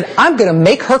Hatch and said, "I'm going to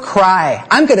make her cry.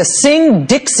 I'm going to sing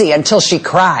Dixie until she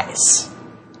cries."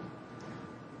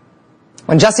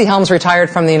 When Jesse Helms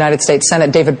retired from the United States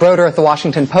Senate, David Broder at the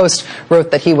Washington Post wrote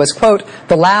that he was, quote,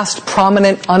 "the last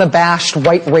prominent, unabashed,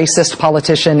 white racist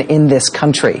politician in this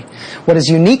country. What is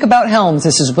unique about Helms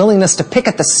is his willingness to pick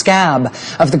at the scab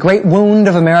of the great wound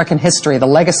of American history, the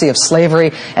legacy of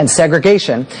slavery and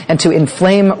segregation, and to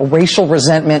inflame racial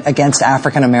resentment against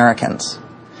African Americans."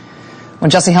 When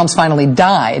Jesse Helms finally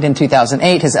died in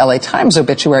 2008, his LA Times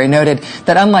obituary noted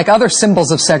that unlike other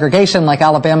symbols of segregation like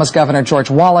Alabama's Governor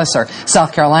George Wallace or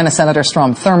South Carolina Senator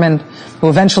Strom Thurmond, who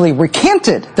eventually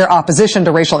recanted their opposition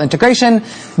to racial integration,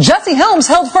 Jesse Helms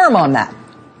held firm on that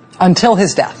until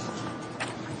his death.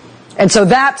 And so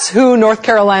that's who North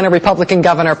Carolina Republican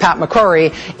Governor Pat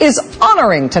McCrory is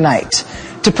honoring tonight,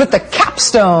 to put the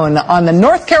capstone on the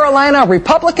North Carolina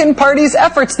Republican Party's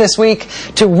efforts this week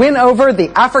to win over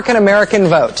the African American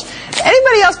vote.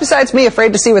 Anybody else besides me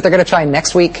afraid to see what they're going to try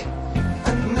next week?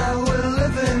 And now we're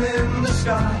living in the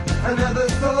sky. I never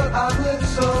thought I'd live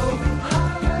so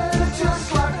high,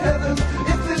 just like heaven,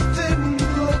 if it didn't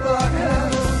look like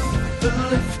heaven. The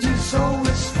lift is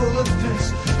always full of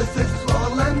this. The fifth floor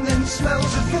landing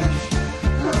smells of fish.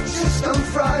 Not just on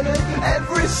Friday,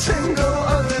 every single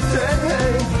other day.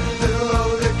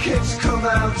 Kids come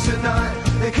out tonight,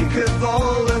 they kick a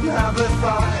ball and have a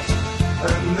fight,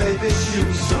 and maybe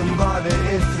shoot somebody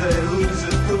if they lose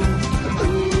a pool.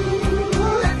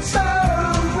 Ooh, it's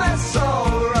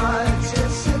alright,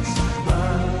 yes, it's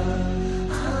mine.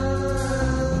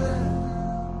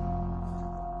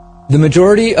 The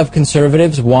majority of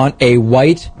conservatives want a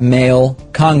white male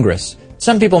Congress.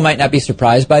 Some people might not be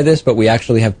surprised by this, but we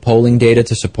actually have polling data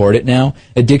to support it now.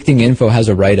 Addicting Info has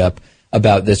a write-up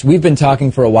about this. We've been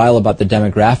talking for a while about the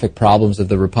demographic problems of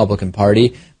the Republican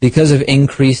Party because of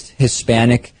increased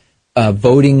Hispanic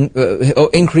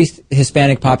increased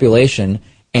Hispanic population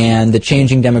and the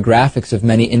changing demographics of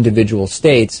many individual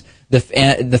states. The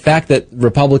fact that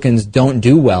Republicans don't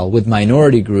do well with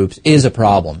minority groups is a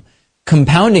problem.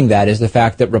 Compounding that is the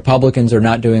fact that Republicans are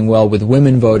not doing well with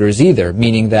women voters either,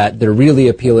 meaning that they're really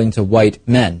appealing to white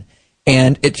men.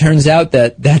 And it turns out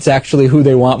that that's actually who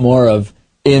they want more of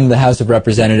in the House of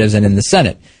Representatives and in the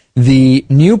Senate. The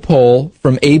new poll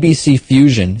from ABC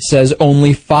Fusion says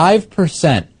only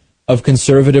 5% of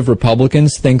conservative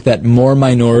Republicans think that more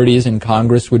minorities in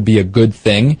Congress would be a good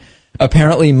thing.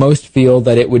 Apparently, most feel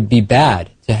that it would be bad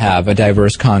to have a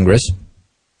diverse Congress.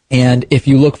 And if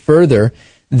you look further,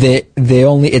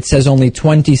 it says only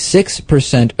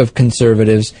 26% of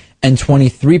conservatives and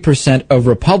 23% of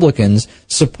Republicans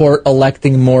support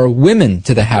electing more women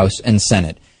to the House and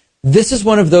Senate. This is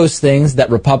one of those things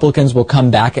that Republicans will come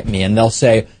back at me and they'll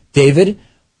say, David,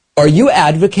 are you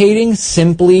advocating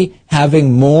simply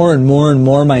having more and more and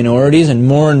more minorities and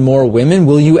more women?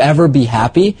 Will you ever be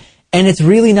happy? And it's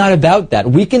really not about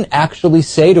that. We can actually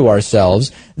say to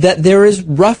ourselves that there is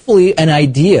roughly an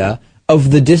idea of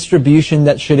the distribution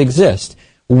that should exist.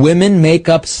 Women make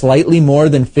up slightly more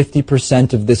than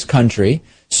 50% of this country.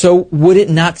 So would it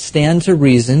not stand to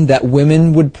reason that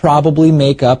women would probably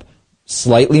make up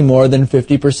slightly more than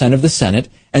 50% of the Senate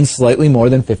and slightly more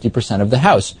than 50% of the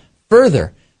House.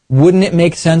 Further, wouldn't it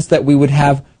make sense that we would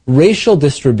have racial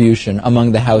distribution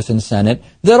among the House and Senate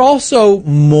that also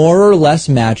more or less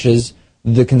matches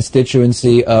the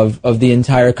constituency of the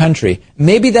entire country?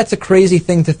 Maybe that's a crazy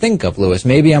thing to think of, Lewis.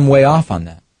 Maybe I'm way off on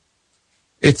that.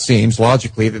 It seems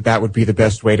logically that would be the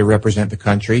best way to represent the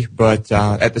country, but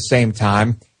at the same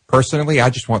time, personally,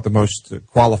 I just want the most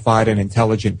qualified and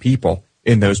intelligent people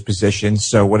in those positions,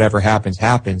 so whatever happens,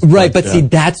 happens. Right, but see,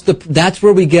 that's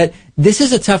where we get, this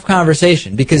is a tough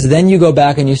conversation, because then you go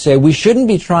back and you say, we shouldn't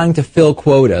be trying to fill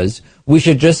quotas, we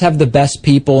should just have the best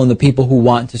people and the people who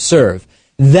want to serve.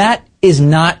 That is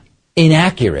not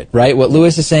inaccurate, right? What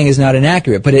Lewis is saying is not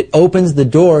inaccurate, but it opens the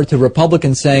door to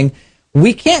Republicans saying,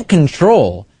 we can't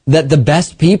control that the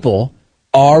best people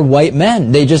are white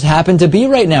men. They just happen to be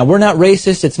right now. We're not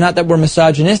racist. It's not that we're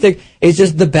misogynistic. It's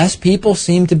just the best people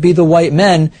seem to be the white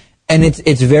men. And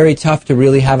it's very tough to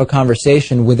really have a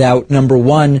conversation without, number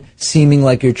one, seeming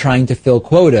like you're trying to fill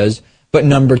quotas, but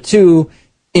number two,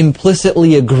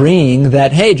 implicitly agreeing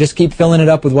that, hey, just keep filling it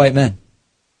up with white men.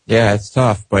 Yeah, it's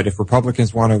tough, but if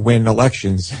Republicans want to win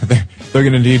elections, they're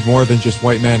going to need more than just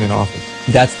white men in office.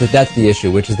 That's the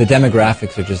issue, which is the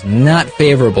demographics are just not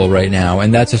favorable right now,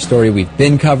 and that's a story we've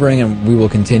been covering and we will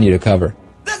continue to cover.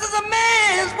 This is a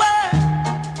man's world.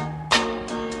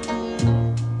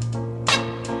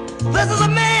 This is a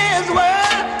man's world.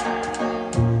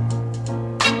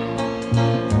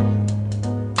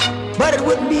 But it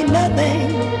wouldn't be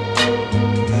nothing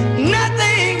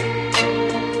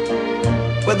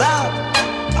without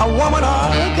a woman or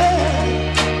a girl.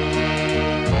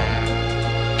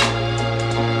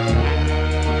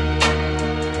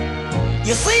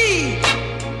 You see,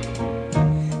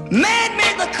 man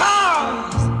made the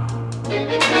cars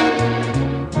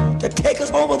to take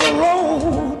us over the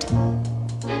road.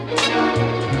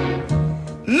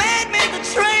 Man made the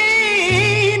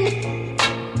train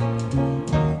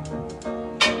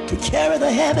to carry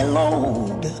the heavy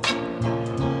load.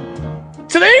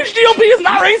 Today's GOP is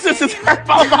not racist. It's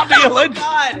about the alleged,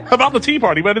 about the Tea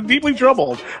Party, but it's deeply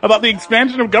troubled about the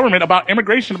expansion of government, about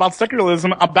immigration, about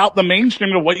secularism, about the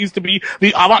mainstream of what used to be the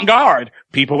avant-garde.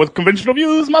 People with conventional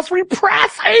views must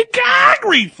repress a gag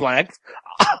reflex.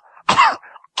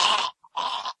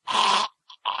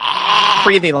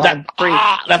 Breathe, Elon. Breathe.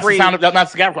 That's breathe. The sound of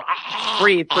that's the gag reflex.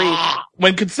 Breathe.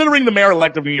 When considering the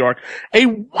mayor-elect of New York, a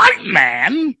white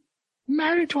man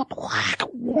married to a black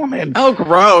woman. Oh,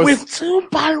 gross. With two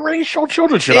biracial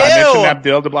children. Should I mention that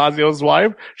Bill de Blasio's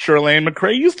wife, Shirlane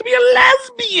McCray, used to be a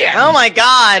lesbian? Oh, my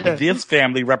God. This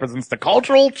family represents the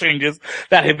cultural changes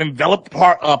that have enveloped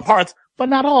parts, but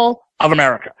not all, of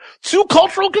America. To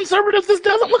cultural conservatives, this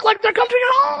doesn't look like their country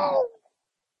at all.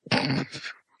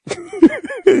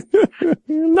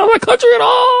 Not my country at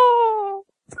all.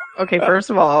 Okay, first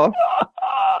of all,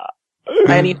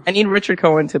 I need Richard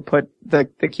Cohen to put the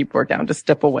keyboard down, to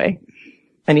step away.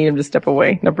 I need him to step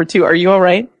away. Number two, are you all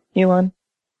right, Elon?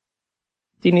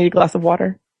 Do you need a glass of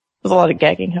water? There's a lot of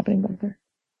gagging happening back there.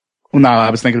 Well, no, I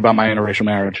was thinking about my interracial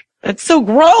marriage. That's so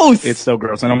gross. It's so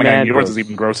gross. And oh my God, yours is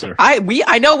even grosser. I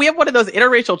know we have one of those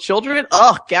interracial children.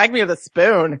 Ugh, gag me with a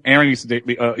spoon. Aaron used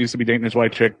to be dating this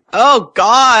white chick. Oh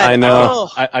God. I know.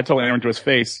 I told Aaron to his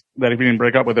face that if he didn't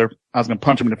break up with her, I was going to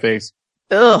punch him in the face.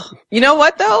 Ugh. You know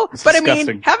what though? It's but disgusting.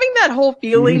 I mean, having that whole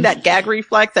feeling, that gag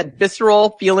reflex, that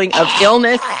visceral feeling of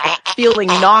illness, feeling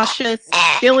nauseous,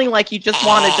 feeling like you just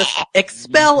want to just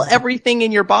expel everything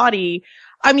in your body.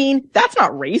 I mean, that's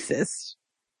not racist.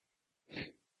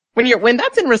 When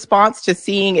that's in response to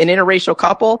seeing an interracial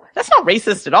couple, that's not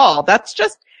racist at all. That's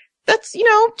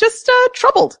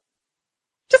troubled.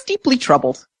 Just deeply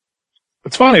troubled.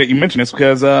 It's funny that you mention this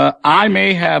because, I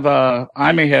may have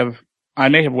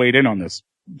weighed in on this.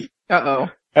 Uh-oh.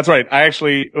 That's right. I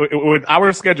actually, with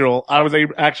our schedule, I was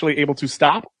actually able to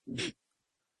stop,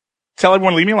 tell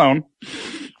everyone, leave me alone.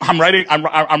 I'm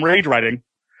rage writing.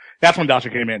 That's when Dasha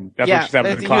came in. That's when she said,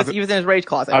 in the closet. He was in his rage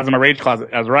closet. I was in my rage closet.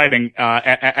 I was writing,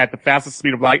 at the fastest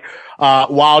speed of light,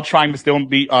 while trying to still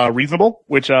be, reasonable,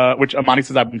 which Amani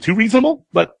says I've been too reasonable,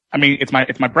 but I mean, it's my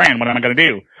brand. What am I going to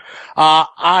do?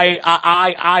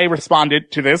 I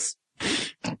responded to this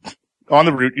on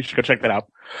the route. You should go check that out.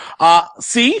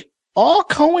 See? All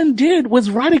Cohen did was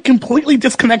write a completely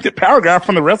disconnected paragraph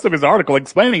from the rest of his article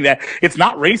explaining that it's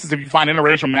not racist if you find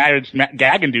interracial marriage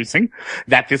gag-inducing,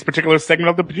 that this particular segment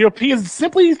of the GOP is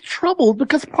simply troubled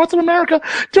because parts of America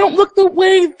don't look the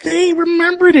way they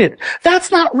remembered it. That's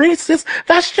not racist.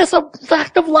 That's just a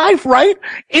fact of life, right?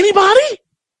 Anybody?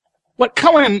 What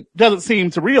Cohen doesn't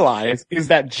seem to realize is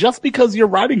that just because you're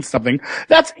writing something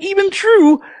that's even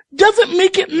true doesn't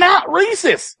make it not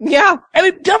racist. Yeah. And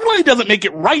it definitely doesn't make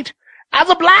it right. As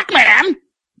a black man,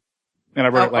 and I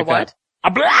wrote it like that.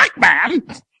 A black man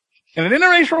in an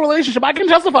interracial relationship, I can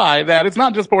testify that it's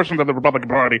not just portions of the Republican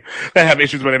Party that have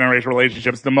issues with interracial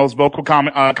relationships. The most vocal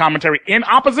commentary in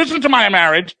opposition to my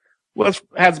marriage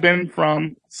has been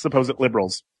from supposed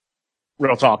liberals.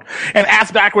 Real talk. And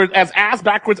ass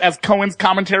backwards as Cohen's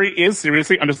commentary is,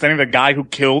 seriously understanding the guy who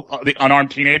killed the unarmed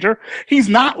teenager, he's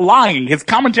not lying. His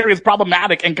commentary is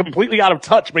problematic and completely out of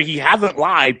touch, but he hasn't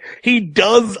lied. He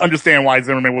does understand why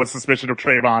Zimmerman was suspicious of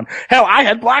Trayvon. Hell, I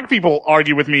had black people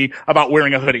argue with me about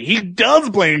wearing a hoodie. He does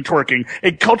blame twerking,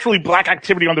 a culturally black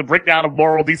activity, on the breakdown of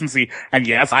moral decency. And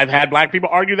yes, I've had black people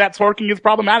argue that twerking is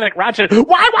problematic. Ratchet.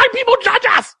 Why white people judge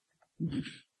us?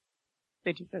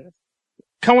 Did you finish?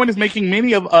 Cohen is making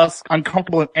many of us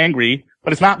uncomfortable and angry,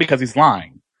 but it's not because he's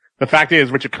lying. The fact is,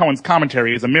 Richard Cohen's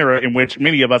commentary is a mirror in which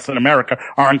many of us in America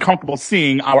are uncomfortable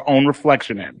seeing our own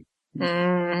reflection in.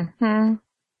 Mm-hmm.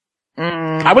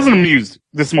 I wasn't amused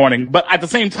this morning, but at the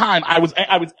same time, I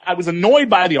was annoyed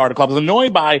by the article. I was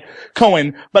annoyed by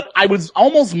Cohen, but I was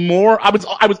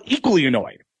equally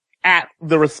annoyed at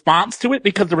the response to it,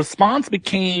 because the response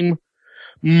became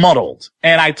muddled.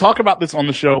 And I talk about this on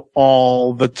the show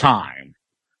all the time.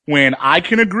 When I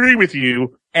can agree with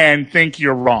you and think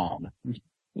you're wrong.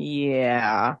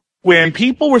 Yeah. When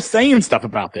people were saying stuff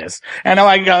about this, and I'm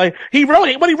like, what he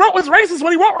wrote was racist.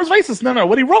 No,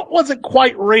 what he wrote wasn't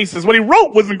quite racist. What he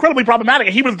wrote was incredibly problematic,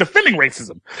 and he was defending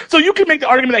racism. So you can make the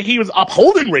argument that he was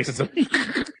upholding racism.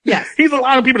 Yes. He's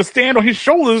allowing people to stand on his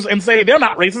shoulders and say they're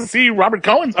not racist. See,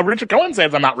 Richard Cohen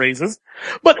says I'm not racist.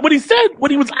 But what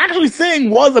he was actually saying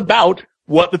was about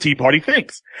what the Tea Party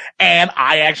thinks. And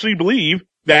I actually believe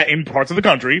that in parts of the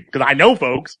country, because I know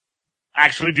folks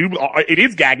actually do, it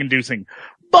is gag-inducing.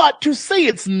 But to say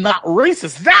it's not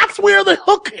racist, that's where the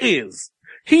hook is.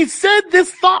 He said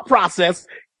this thought process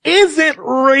isn't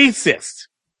racist.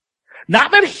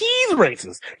 Not that he's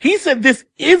racist. He said this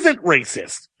isn't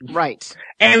racist. Right.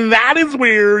 And that is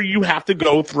where you have to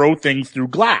go throw things through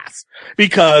glass,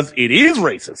 because it is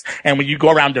racist. And when you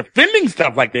go around defending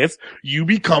stuff like this, you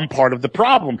become part of the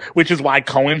problem, which is why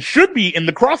Cohen should be in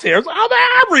the crosshairs of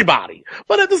everybody.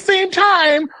 But at the same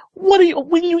time,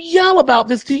 when you yell about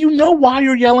this, do you know why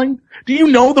you're yelling? Do you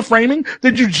know the framing?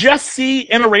 Did you just see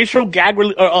interracial gag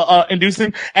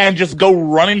inducing and just go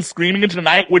running screaming into the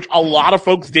night, which a lot of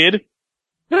folks did?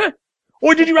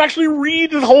 Or did you actually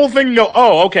read the whole thing and go,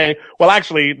 oh, okay, well,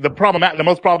 actually, the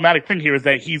most problematic thing here is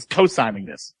that he's co-signing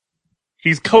this.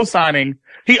 He's co-signing.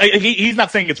 He's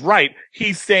not saying it's right.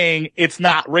 He's saying it's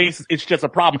not racist. It's just a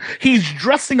problem. He's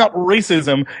dressing up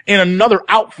racism in another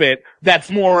outfit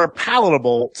that's more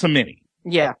palatable to many.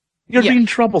 Yeah. You're being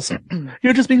troublesome.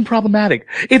 You're just being problematic.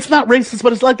 It's not racist,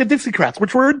 but it's like the Dixiecrats,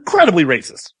 which were incredibly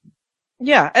racist.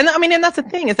 Yeah. And that's the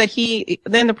thing, is that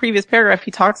then the previous paragraph,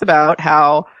 he talks about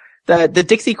how the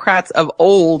Dixiecrats of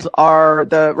old are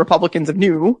the Republicans of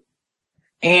new.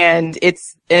 And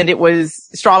it was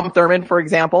Strom Thurmond, for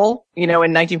example, in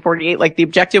 1948, like the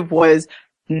objective was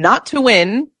not to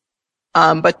win,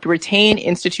 but to retain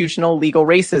institutional legal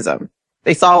racism.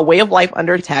 They saw a way of life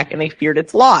under attack and they feared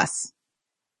its loss.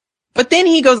 But then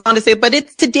he goes on to say, but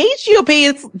it's today's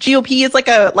GOP is like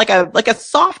a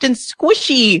soft and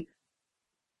squishy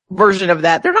version of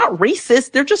that. They're not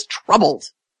racist. They're just troubled.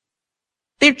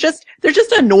 They're just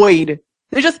annoyed.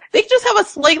 They just have a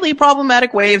slightly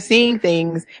problematic way of seeing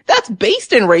things that's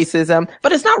based in racism,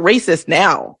 but it's not racist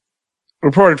now.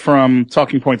 Reported from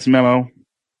Talking Points memo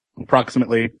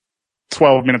approximately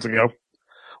 12 minutes ago.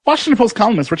 Washington Post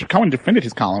columnist Richard Cohen defended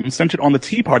his column centered on the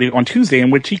Tea Party on Tuesday,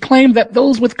 in which he claimed that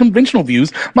those with conventional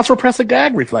views must repress a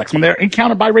gag reflex when they're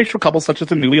encountered by racial couples such as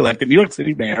the newly elected New York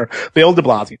City Mayor Bill de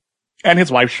Blasio and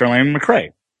his wife Chirlane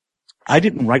McCray. I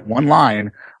didn't write one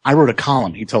line. I wrote a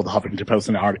column, he told the Huffington Post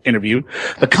in an interview.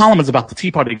 The column is about the Tea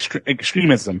Party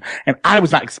extremism, and I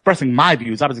was not expressing my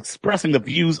views. I was expressing the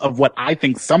views of what I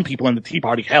think some people in the Tea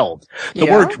Party held. The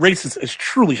word racist is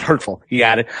truly hurtful, he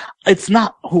added. It's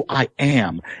not who I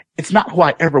am. It's not who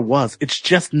I ever was. It's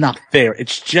just not fair.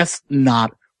 It's just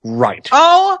not right.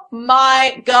 Oh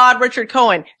my God, Richard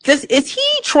Cohen. Is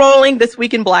he trolling This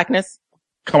Week in Blackness?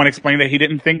 Cohen explained that he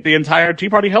didn't think the entire Tea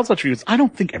Party held such views. I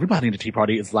don't think everybody in the Tea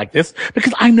Party is like this,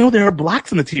 because I know there are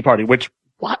blacks in the Tea Party, which,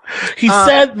 what? He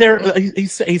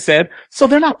said, so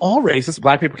they're not all racist.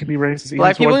 Black people can be racist.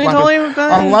 Black people can totally be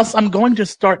bad. Unless I'm going to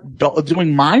start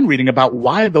doing mind reading about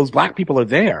why those black people are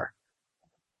there.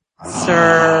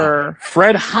 Sir.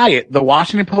 Fred Hyatt, the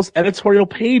Washington Post editorial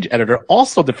page editor,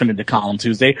 also defended the column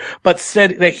Tuesday, but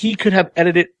said that he could have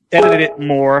edited it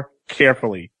more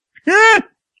carefully.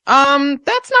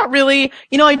 That's not really,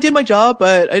 I did my job,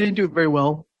 but I didn't do it very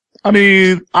well. I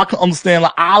mean, I can understand,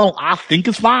 I think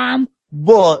it's fine,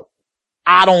 but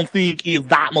I don't think it's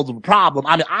that much of a problem.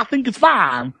 I mean, I think it's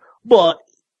fine, but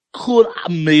could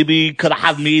I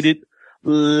have made it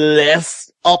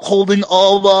less upholding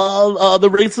of, the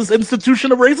racist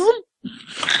institution of racism?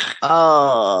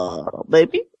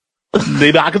 Maybe.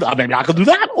 Maybe I could do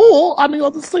that, or,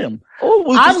 I'll just say them. Oh,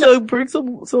 we'll just bring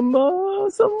some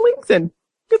links in.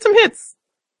 Get some hits.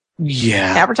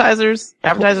 Yeah. Advertisers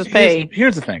pay.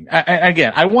 Here's the thing.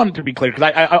 Again, I wanted to be clear,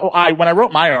 because I when I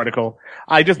wrote my article,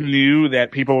 I just knew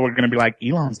that people were going to be like,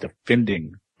 Elon's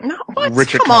defending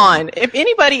Richard Come Cohen. on. If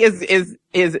anybody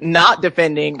is not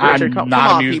defending Richard Cohen, I'm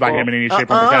not amused by him in any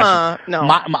shape or fashion. No. And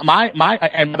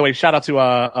by the way, shout out to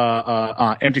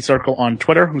Empty Circle on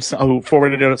Twitter, who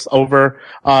forwarded us over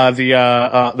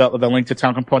the link to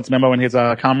Town Component's memo in his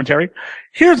commentary.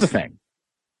 Here's the thing.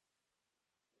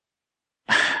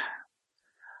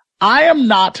 I am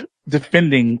not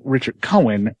defending Richard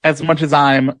Cohen as much as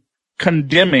I'm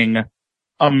condemning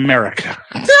America.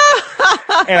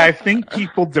 And I think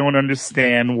people don't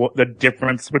understand what the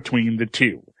difference between the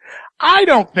two. I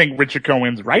don't think Richard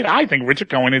Cohen's right. I think Richard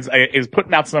Cohen is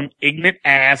putting out some ignorant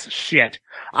ass shit.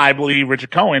 I believe Richard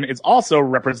Cohen is also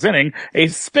representing a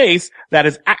space that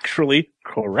is actually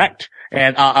correct.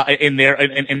 And, in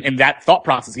that thought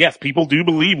process, yes, people do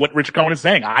believe what Richard Cohen is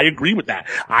saying. I agree with that.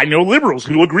 I know liberals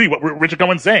who agree what Richard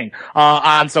Cohen's saying.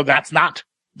 And so that's not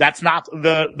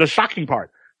the shocking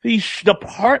part. The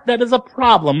part that is a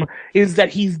problem is that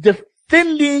he's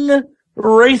defending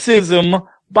racism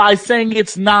by saying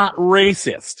it's not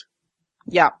racist.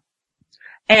 Yeah.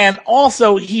 And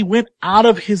also, he went out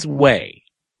of his way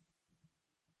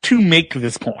to make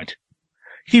this point.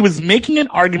 He was making an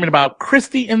argument about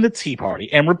Christie and the Tea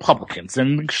Party and Republicans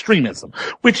and extremism,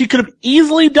 which he could have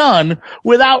easily done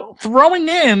without throwing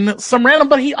in some random,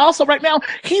 but he also right now,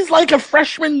 he's like a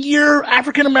freshman year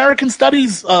African American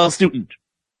studies student.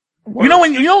 You know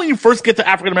when you first get to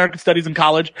African American studies in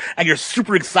college and you're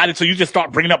super excited, so you just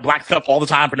start bringing up black stuff all the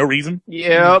time for no reason?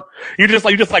 Yep. You just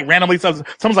randomly,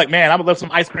 someone's like, man, I would love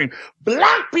some ice cream.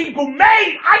 Black people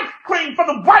made ice cream for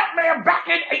the white man back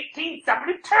in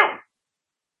 1872.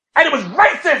 And it was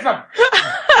racism.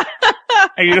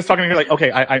 And you're just talking, you're like,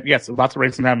 okay, yes, lots of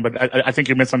racism happened, but I think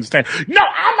you misunderstand. No,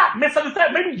 I'm not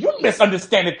misunderstanding. Maybe you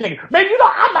misunderstand the thing. Maybe you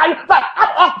know, I'm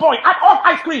off boy. I'm off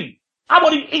ice cream. I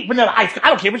won't even eat vanilla ice cream. I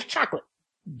don't care if it's chocolate.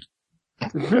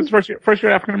 This first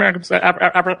year African American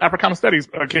Africana studies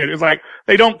kid is like,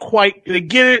 they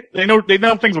get it. They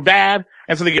know things were bad,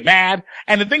 and so they get mad.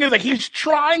 And the thing is, like, he's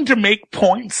trying to make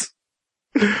points,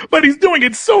 but he's doing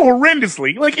it so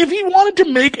horrendously. Like, if he wanted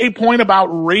to make a point about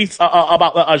race,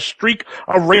 about a streak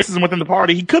of racism within the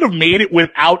party, he could have made it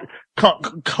without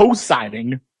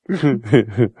co-signing.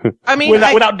 I mean,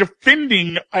 without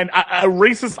defending a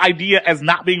racist idea as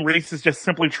not being racist, just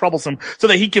simply troublesome, so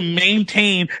that he can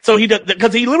maintain.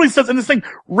 Because he literally says in this thing,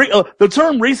 the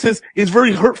term racist is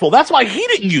very hurtful. That's why he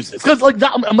didn't use this. Because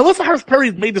Melissa Harris Perry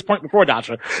has made this point before,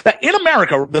 Dasha, that in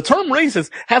America, the term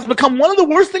racist has become one of the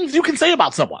worst things you can say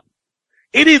about someone.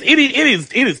 It is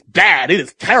bad. It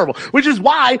is terrible. Which is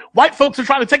why white folks are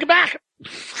trying to take it back.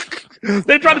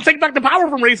 They're trying to take back the power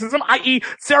from racism, i.e.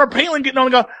 Sarah Palin getting on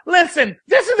and go, listen,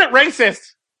 this isn't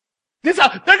racist. They're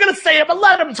gonna say it, but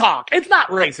let them talk. It's not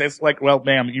racist. Like, well,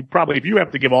 ma'am, if you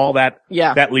have to give all that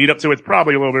lead up to, it's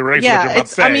probably a little bit racist. Yeah, what you're about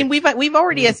to say. I mean, we've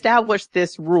already established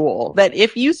this rule that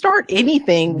if you start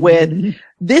anything with,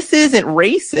 this isn't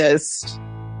racist,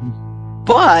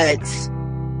 but,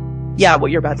 yeah, what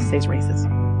you're about to say is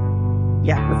racist.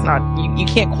 Yeah, it's not, you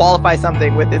can't qualify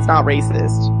something with it's not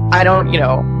racist. I don't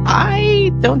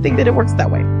think that it works that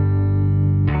way.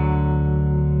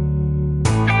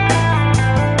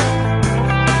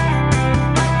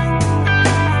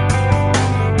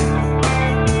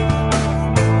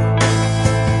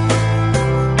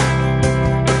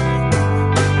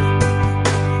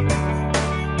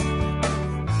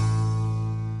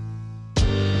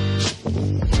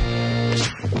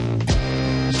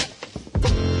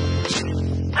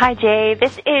 Hi, Jay.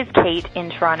 This is Kate in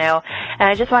Toronto, and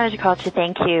I just wanted to call to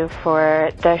thank you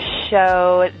for the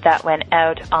show that went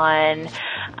out on,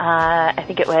 I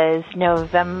think it was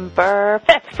November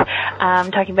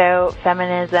 5th, talking about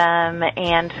feminism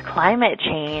and climate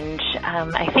change.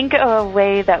 I think a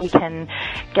way that we can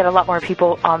get a lot more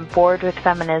people on board with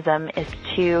feminism is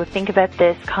to think about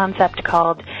this concept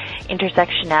called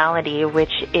intersectionality,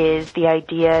 which is the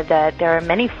idea that there are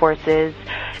many forces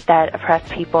that oppress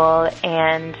people,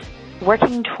 and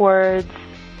working towards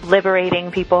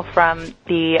liberating people from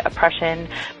the oppression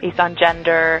based on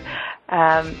gender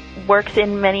works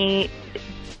in many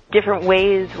different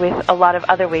ways with a lot of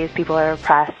other ways people are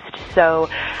oppressed. So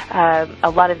a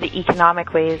lot of the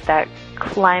economic ways that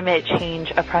climate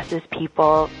change oppresses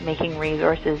people, making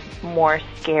resources more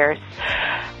scarce.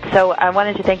 So I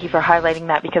wanted to thank you for highlighting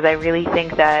that, because I really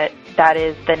think that that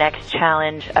is the next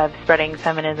challenge of spreading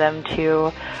feminism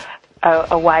to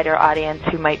a wider audience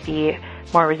who might be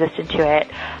more resistant to it.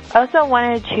 I also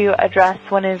wanted to address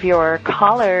one of your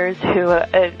callers who,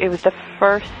 it was the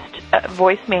first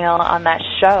voicemail on that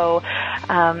show,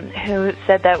 who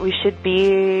said that we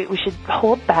should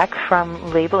hold back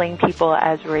from labeling people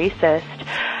as racist.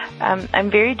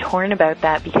 I'm very torn about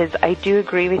that, because I do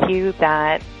agree with you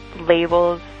that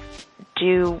labels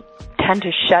do tend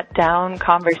to shut down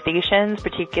conversations,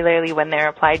 particularly when they're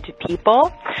applied to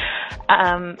people.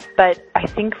 But I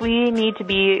think we need to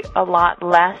be a lot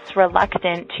less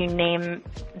reluctant to name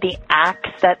the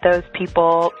acts that those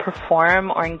people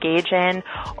perform or engage in,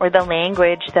 or the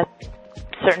language that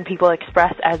certain people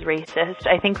express as racist.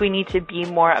 I think we need to be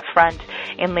more upfront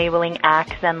in labeling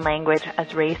acts and language as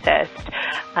racist.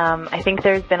 I think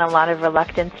there's been a lot of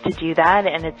reluctance to do that,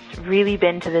 and it's really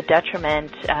been to the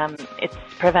detriment. It's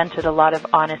prevented a lot of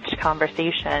honest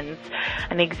conversations.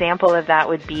 An example of that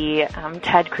would be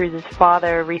Ted Cruz's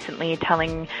father recently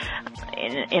telling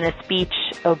in a speech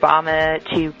Obama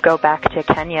to go back to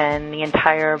Kenya and the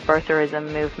entire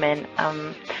birtherism movement.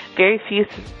 Very few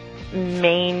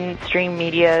mainstream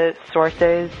media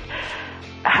sources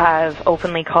have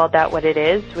openly called that what it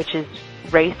is, which is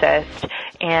racist.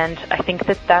 And I think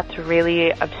that that's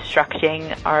really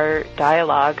obstructing our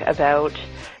dialogue about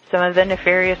some of the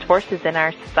nefarious forces in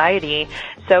our society.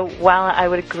 So while I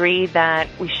would agree that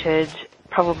we should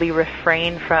probably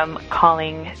refrain from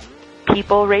calling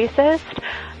people racist,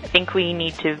 I think we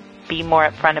need to be more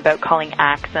upfront about calling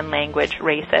acts and language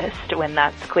racist when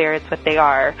that's clear it's what they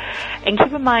are. And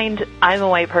keep in mind, I'm a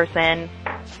white person,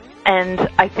 and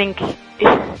I think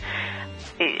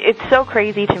it's so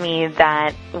crazy to me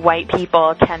that white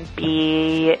people can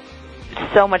be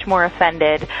so much more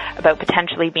offended about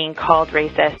potentially being called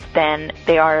racist than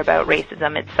they are about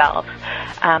racism itself.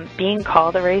 Being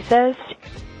called a racist,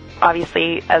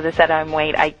 obviously, as I said, I'm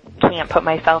white. I can't put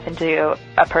myself into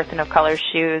a person of color's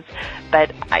shoes,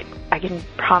 but I can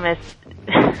promise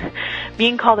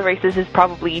being called a racist is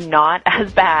probably not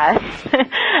as bad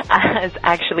as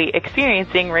actually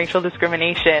experiencing racial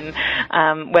discrimination,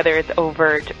 whether it's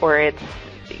overt or it's,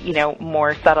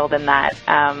 more subtle than that.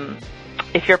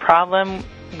 If your problem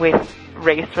with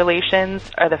race relations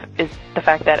is the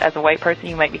fact that as a white person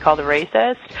you might be called a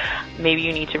racist, maybe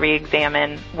you need to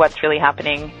re-examine what's really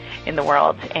happening in the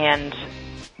world and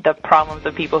the problems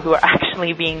of people who are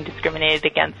actually being discriminated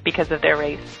against because of their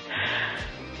race.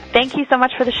 Thank you so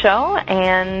much for the show,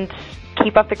 and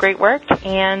keep up the great work,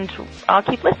 and I'll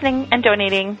keep listening and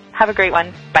donating. Have a great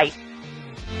one. Bye.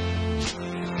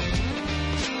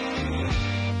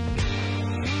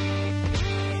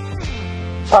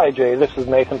 Hi, Jay. This is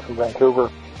Nathan from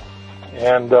Vancouver.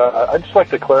 And I'd just like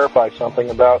to clarify something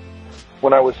about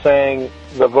when I was saying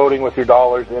the voting with your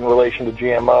dollars in relation to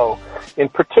GMO. In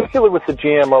particular with the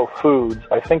GMO foods,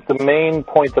 I think the main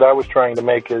point that I was trying to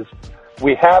make is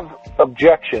we have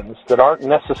objections that aren't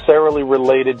necessarily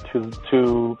related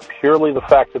to purely the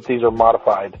fact that these are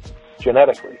modified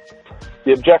genetically.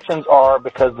 The objections are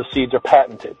because the seeds are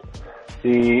patented.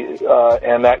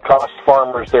 And that costs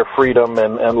farmers their freedom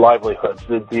and livelihoods.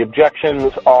 The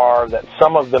objections are that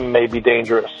some of them may be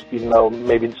dangerous, even though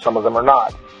maybe some of them are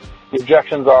not. The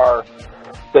objections are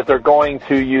that they're going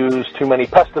to use too many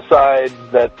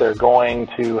pesticides, that they're going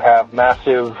to have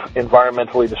massive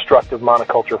environmentally destructive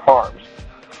monoculture farms.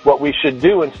 What we should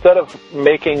do, instead of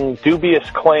making dubious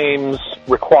claims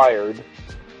required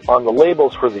on the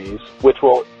labels for these, which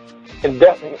will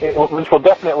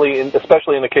definitely,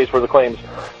 especially in the case where the claims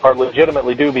are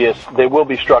legitimately dubious, they will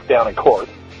be struck down in court.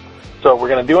 So we're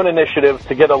going to do an initiative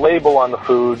to get a label on the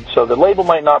food. So the label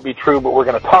might not be true, but we're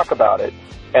going to talk about it,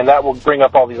 and that will bring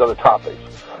up all these other topics.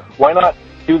 Why not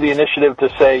do the initiative to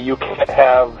say you can't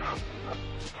have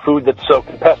food that's soaked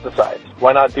in pesticides?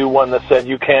 Why not do one that said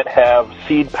you can't have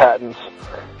seed patents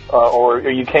or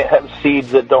you can't have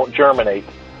seeds that don't germinate?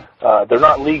 They're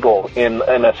not legal in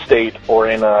a state or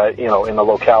in a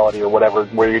locality or whatever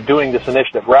where you're doing this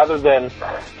initiative. Rather than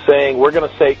saying we're going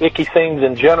to say icky things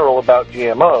in general about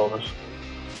GMOs,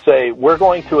 say we're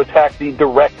going to attack the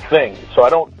direct thing. So I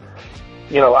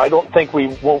don't think we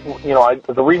won't.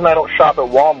 The reason I don't shop at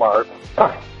Walmart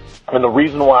and the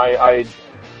reason why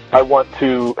I want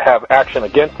to have action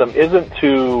against them isn't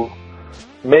to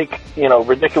make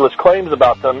ridiculous claims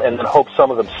about them and then hope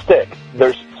some of them stick.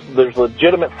 There's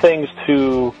legitimate things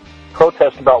to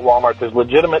protest about Walmart. There's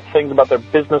legitimate things about their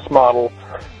business model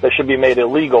that should be made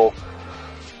illegal,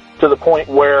 to the point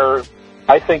where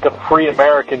I think a free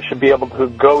American should be able to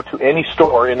go to any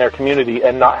store in their community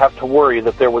and not have to worry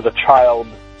that there was a child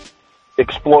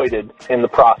exploited in the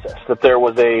process, that there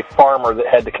was a farmer that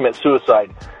had to commit suicide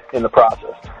in the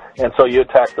process. And so you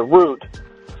attack the root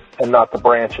and not the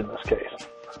branch in this case.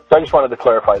 So I just wanted to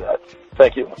clarify that.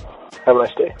 Thank you. Have a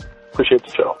nice day. Appreciate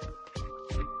the show.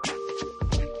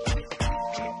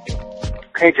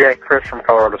 Hey, Jay, Chris from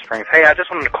Colorado Springs. Hey, I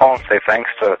just wanted to call and say thanks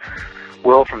to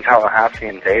Will from Tallahassee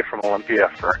and Dave from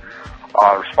Olympia for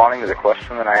responding to the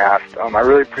question that I asked. I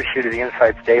really appreciated the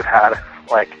insights Dave had,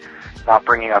 like not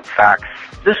bringing up facts.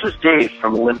 This is Dave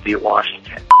from Olympia,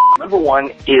 Washington. Number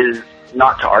one is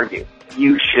not to argue.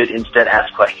 You should instead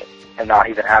ask questions. And not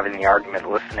even having the argument,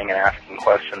 listening and asking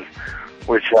questions,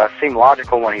 which seemed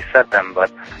logical when he said them, but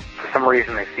for some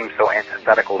reason they seem so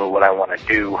antithetical to what I want to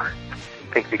do. I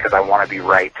think because I want to be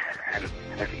right, and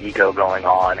there's ego going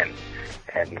on, and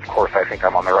of course I think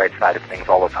I'm on the right side of things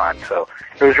all the time. So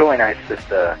it was really nice just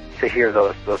to hear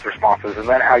those responses, and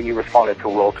then how you responded to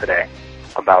Will today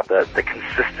about the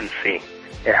consistency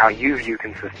and how you view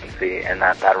consistency, and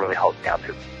that really helped me out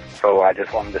too. So I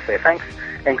just wanted to say thanks,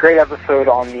 and great episode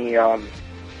on the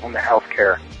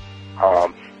healthcare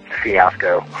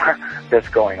fiasco that's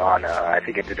going on. I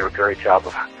think it did a great job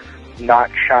of not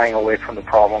shying away from the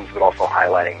problems, but also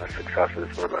highlighting the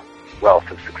successes, or the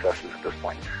relative successes at this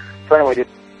point. So anyway, dude,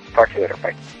 talk to you later.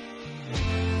 Bye.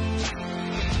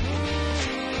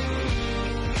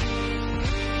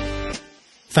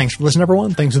 Thanks for listening,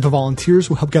 everyone. Thanks to the volunteers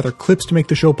who helped gather clips to make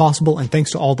the show possible, and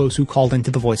thanks to all those who called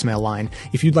into the voicemail line.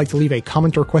 If you'd like to leave a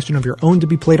comment or question of your own to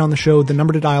be played on the show, the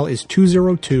number to dial is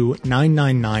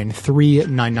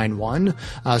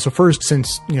 202-999-3991. So first,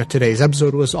 since today's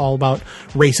episode was all about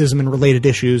racism and related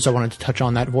issues, I wanted to touch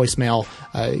on that voicemail,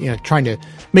 trying to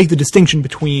make the distinction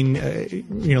between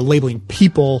labeling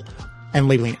people and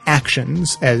labeling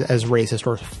actions as racist,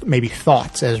 or maybe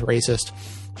thoughts as racist.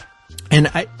 And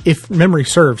if memory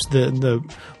serves, the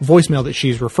voicemail that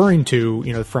she's referring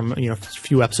to, from a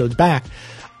few episodes back,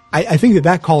 I think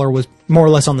that caller was more or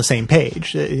less on the same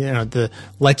page.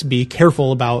 Let's be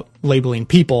careful about labeling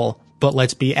people, but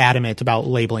let's be adamant about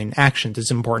labeling actions.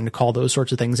 It's important to call those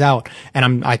sorts of things out,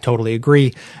 and I totally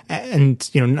agree. And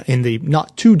in the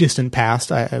not too distant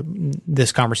past,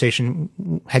 this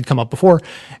conversation had come up before,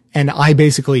 and I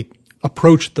basically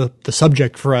approached the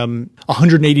subject from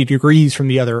 180 degrees from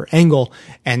the other angle,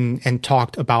 and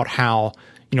talked about how,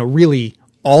 really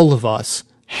all of us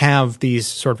have these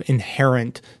sort of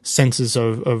inherent senses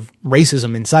of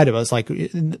racism inside of us. Like,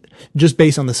 just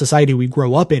based on the society we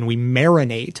grow up in, we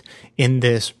marinate in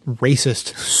this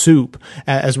racist soup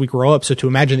as we grow up. So to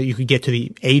imagine that you could get to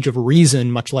the age of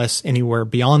reason, much less anywhere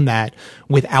beyond that,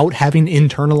 without having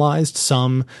internalized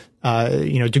some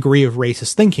degree of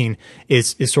racist thinking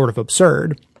is sort of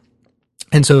absurd.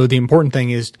 And so the important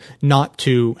thing is not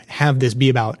to have this be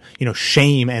about,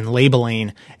 shame and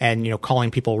labeling and, calling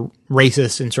people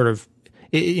racist and sort of,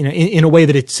 in a way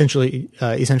that it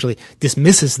essentially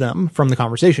dismisses them from the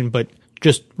conversation, but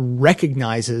just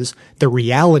recognizes the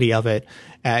reality of it,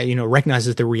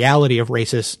 recognizes the reality of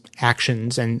racist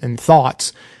actions and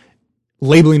thoughts,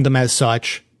 labeling them as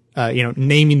such,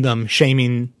 naming them,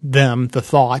 shaming them, the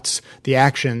thoughts, the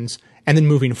actions, and then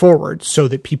moving forward so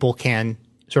that people can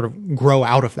sort of grow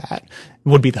out of that,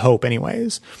 would be the hope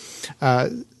anyways.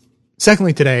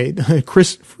 Secondly, today,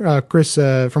 Chris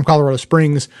from Colorado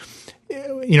Springs,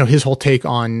 his whole take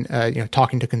on,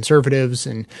 talking to conservatives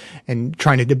and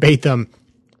trying to debate them.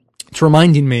 It's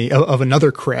reminding me of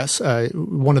another Chris,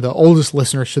 one of the oldest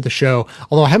listeners to the show,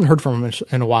 although I haven't heard from him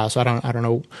in a while, so I don't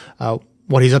know,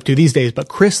 what he's up to these days, but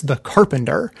Chris the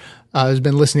Carpenter, has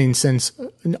been listening since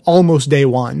almost day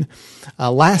one.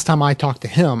 Last time I talked to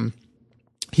him,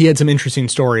 he had some interesting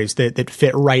stories that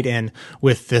fit right in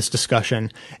with this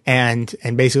discussion. And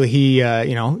basically he,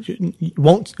 it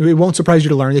won't surprise you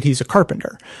to learn that he's a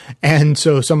carpenter. And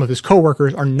so some of his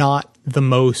coworkers are not the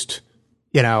most,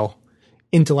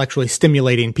 intellectually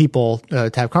stimulating people to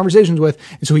have conversations with.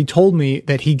 And so he told me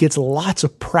that he gets lots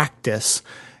of practice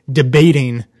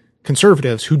debating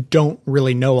conservatives who don't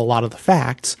really know a lot of the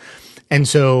facts. And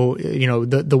so,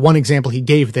 the one example he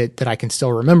gave that I can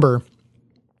still remember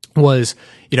was,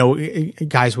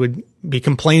 guys would be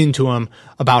complaining to him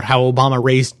about how Obama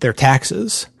raised their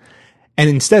taxes. And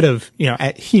instead of,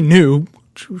 he knew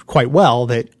quite well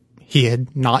that he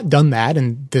had not done that,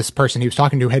 and this person he was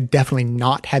talking to had definitely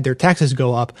not had their taxes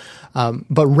go up.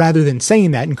 But rather than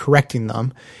saying that and correcting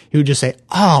them, he would just say,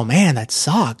 "Oh man, that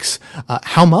sucks.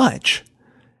 How much?"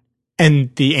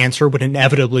 And the answer would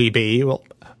inevitably be, well,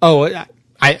 I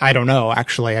don't know,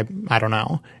 actually, I don't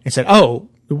know. And said, oh,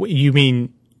 you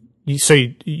mean, so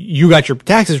you got your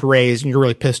taxes raised and you're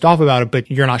really pissed off about it, but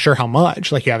you're not sure how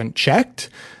much, like you haven't checked?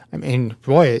 I mean,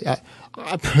 boy,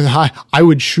 I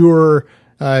would sure,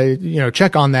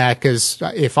 check on that, because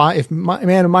if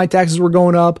my taxes were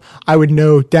going up, I would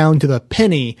know down to the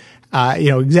penny,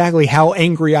 exactly how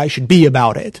angry I should be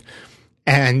about it.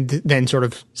 And then sort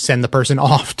of send the person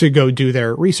off to go do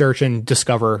their research and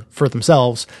discover for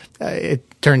themselves.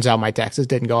 It turns out my taxes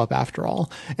didn't go up after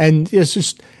all. And it's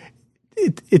just,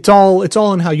 it's all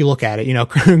in how you look at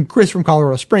it. Chris from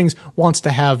Colorado Springs wants to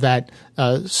have that,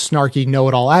 snarky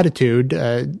know-it-all attitude,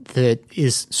 that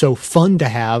is so fun to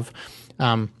have.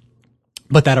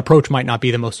 But that approach might not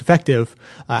be the most effective.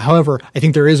 However, I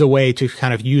think there is a way to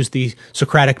kind of use the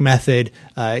Socratic method,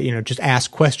 just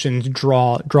ask questions,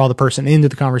 draw the person into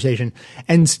the conversation,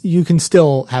 and you can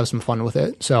still have some fun with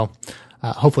it. So,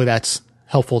 hopefully that's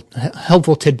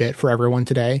helpful tidbit for everyone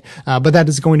today. But that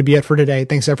is going to be it for today.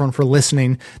 Thanks everyone for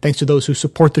listening. Thanks to those who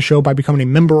support the show by becoming a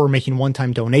member or making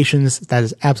one-time donations. That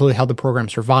is absolutely how the program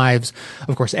survives.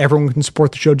 Of course, everyone can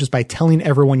support the show just by telling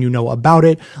everyone you know about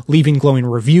it, leaving glowing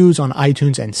reviews on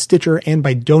iTunes and Stitcher, and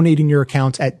by donating your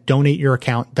accounts at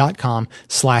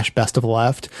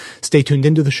donateyouraccount.com/bestofleft. Stay tuned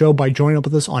into the show by joining up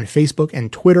with us on Facebook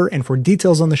and Twitter. And for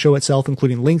details on the show itself,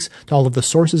 including links to all of the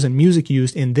sources and music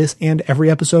used in this and every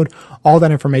episode, all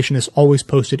that information is always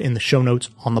posted in the show notes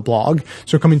on the blog.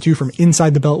 So coming to you from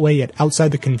inside the Beltway yet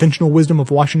outside the conventional wisdom of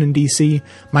Washington, D.C.,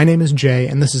 my name is Jay,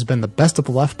 and this has been the Best of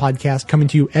the Left podcast, coming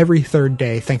to you every third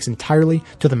day, thanks entirely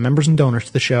to the members and donors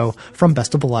to the show from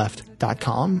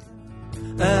bestoftheleft.com.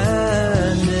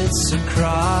 And it's a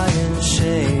crying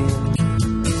shame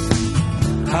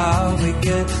how we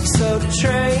get so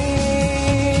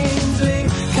trained. We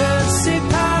can't see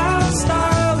past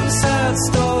all the sad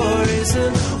stories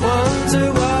and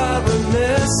wonder what we're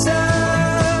missing.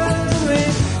 We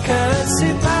can't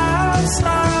see past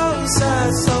all the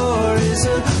sad stories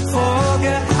and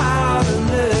forget how to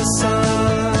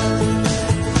listen.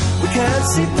 We can't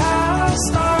see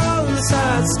past all the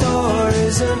sad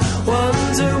stories and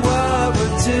wonder what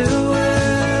we're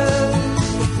doing.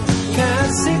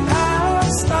 Can't see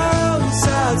past all the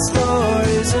sad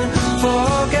stories and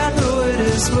forget who it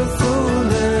is we're fooling.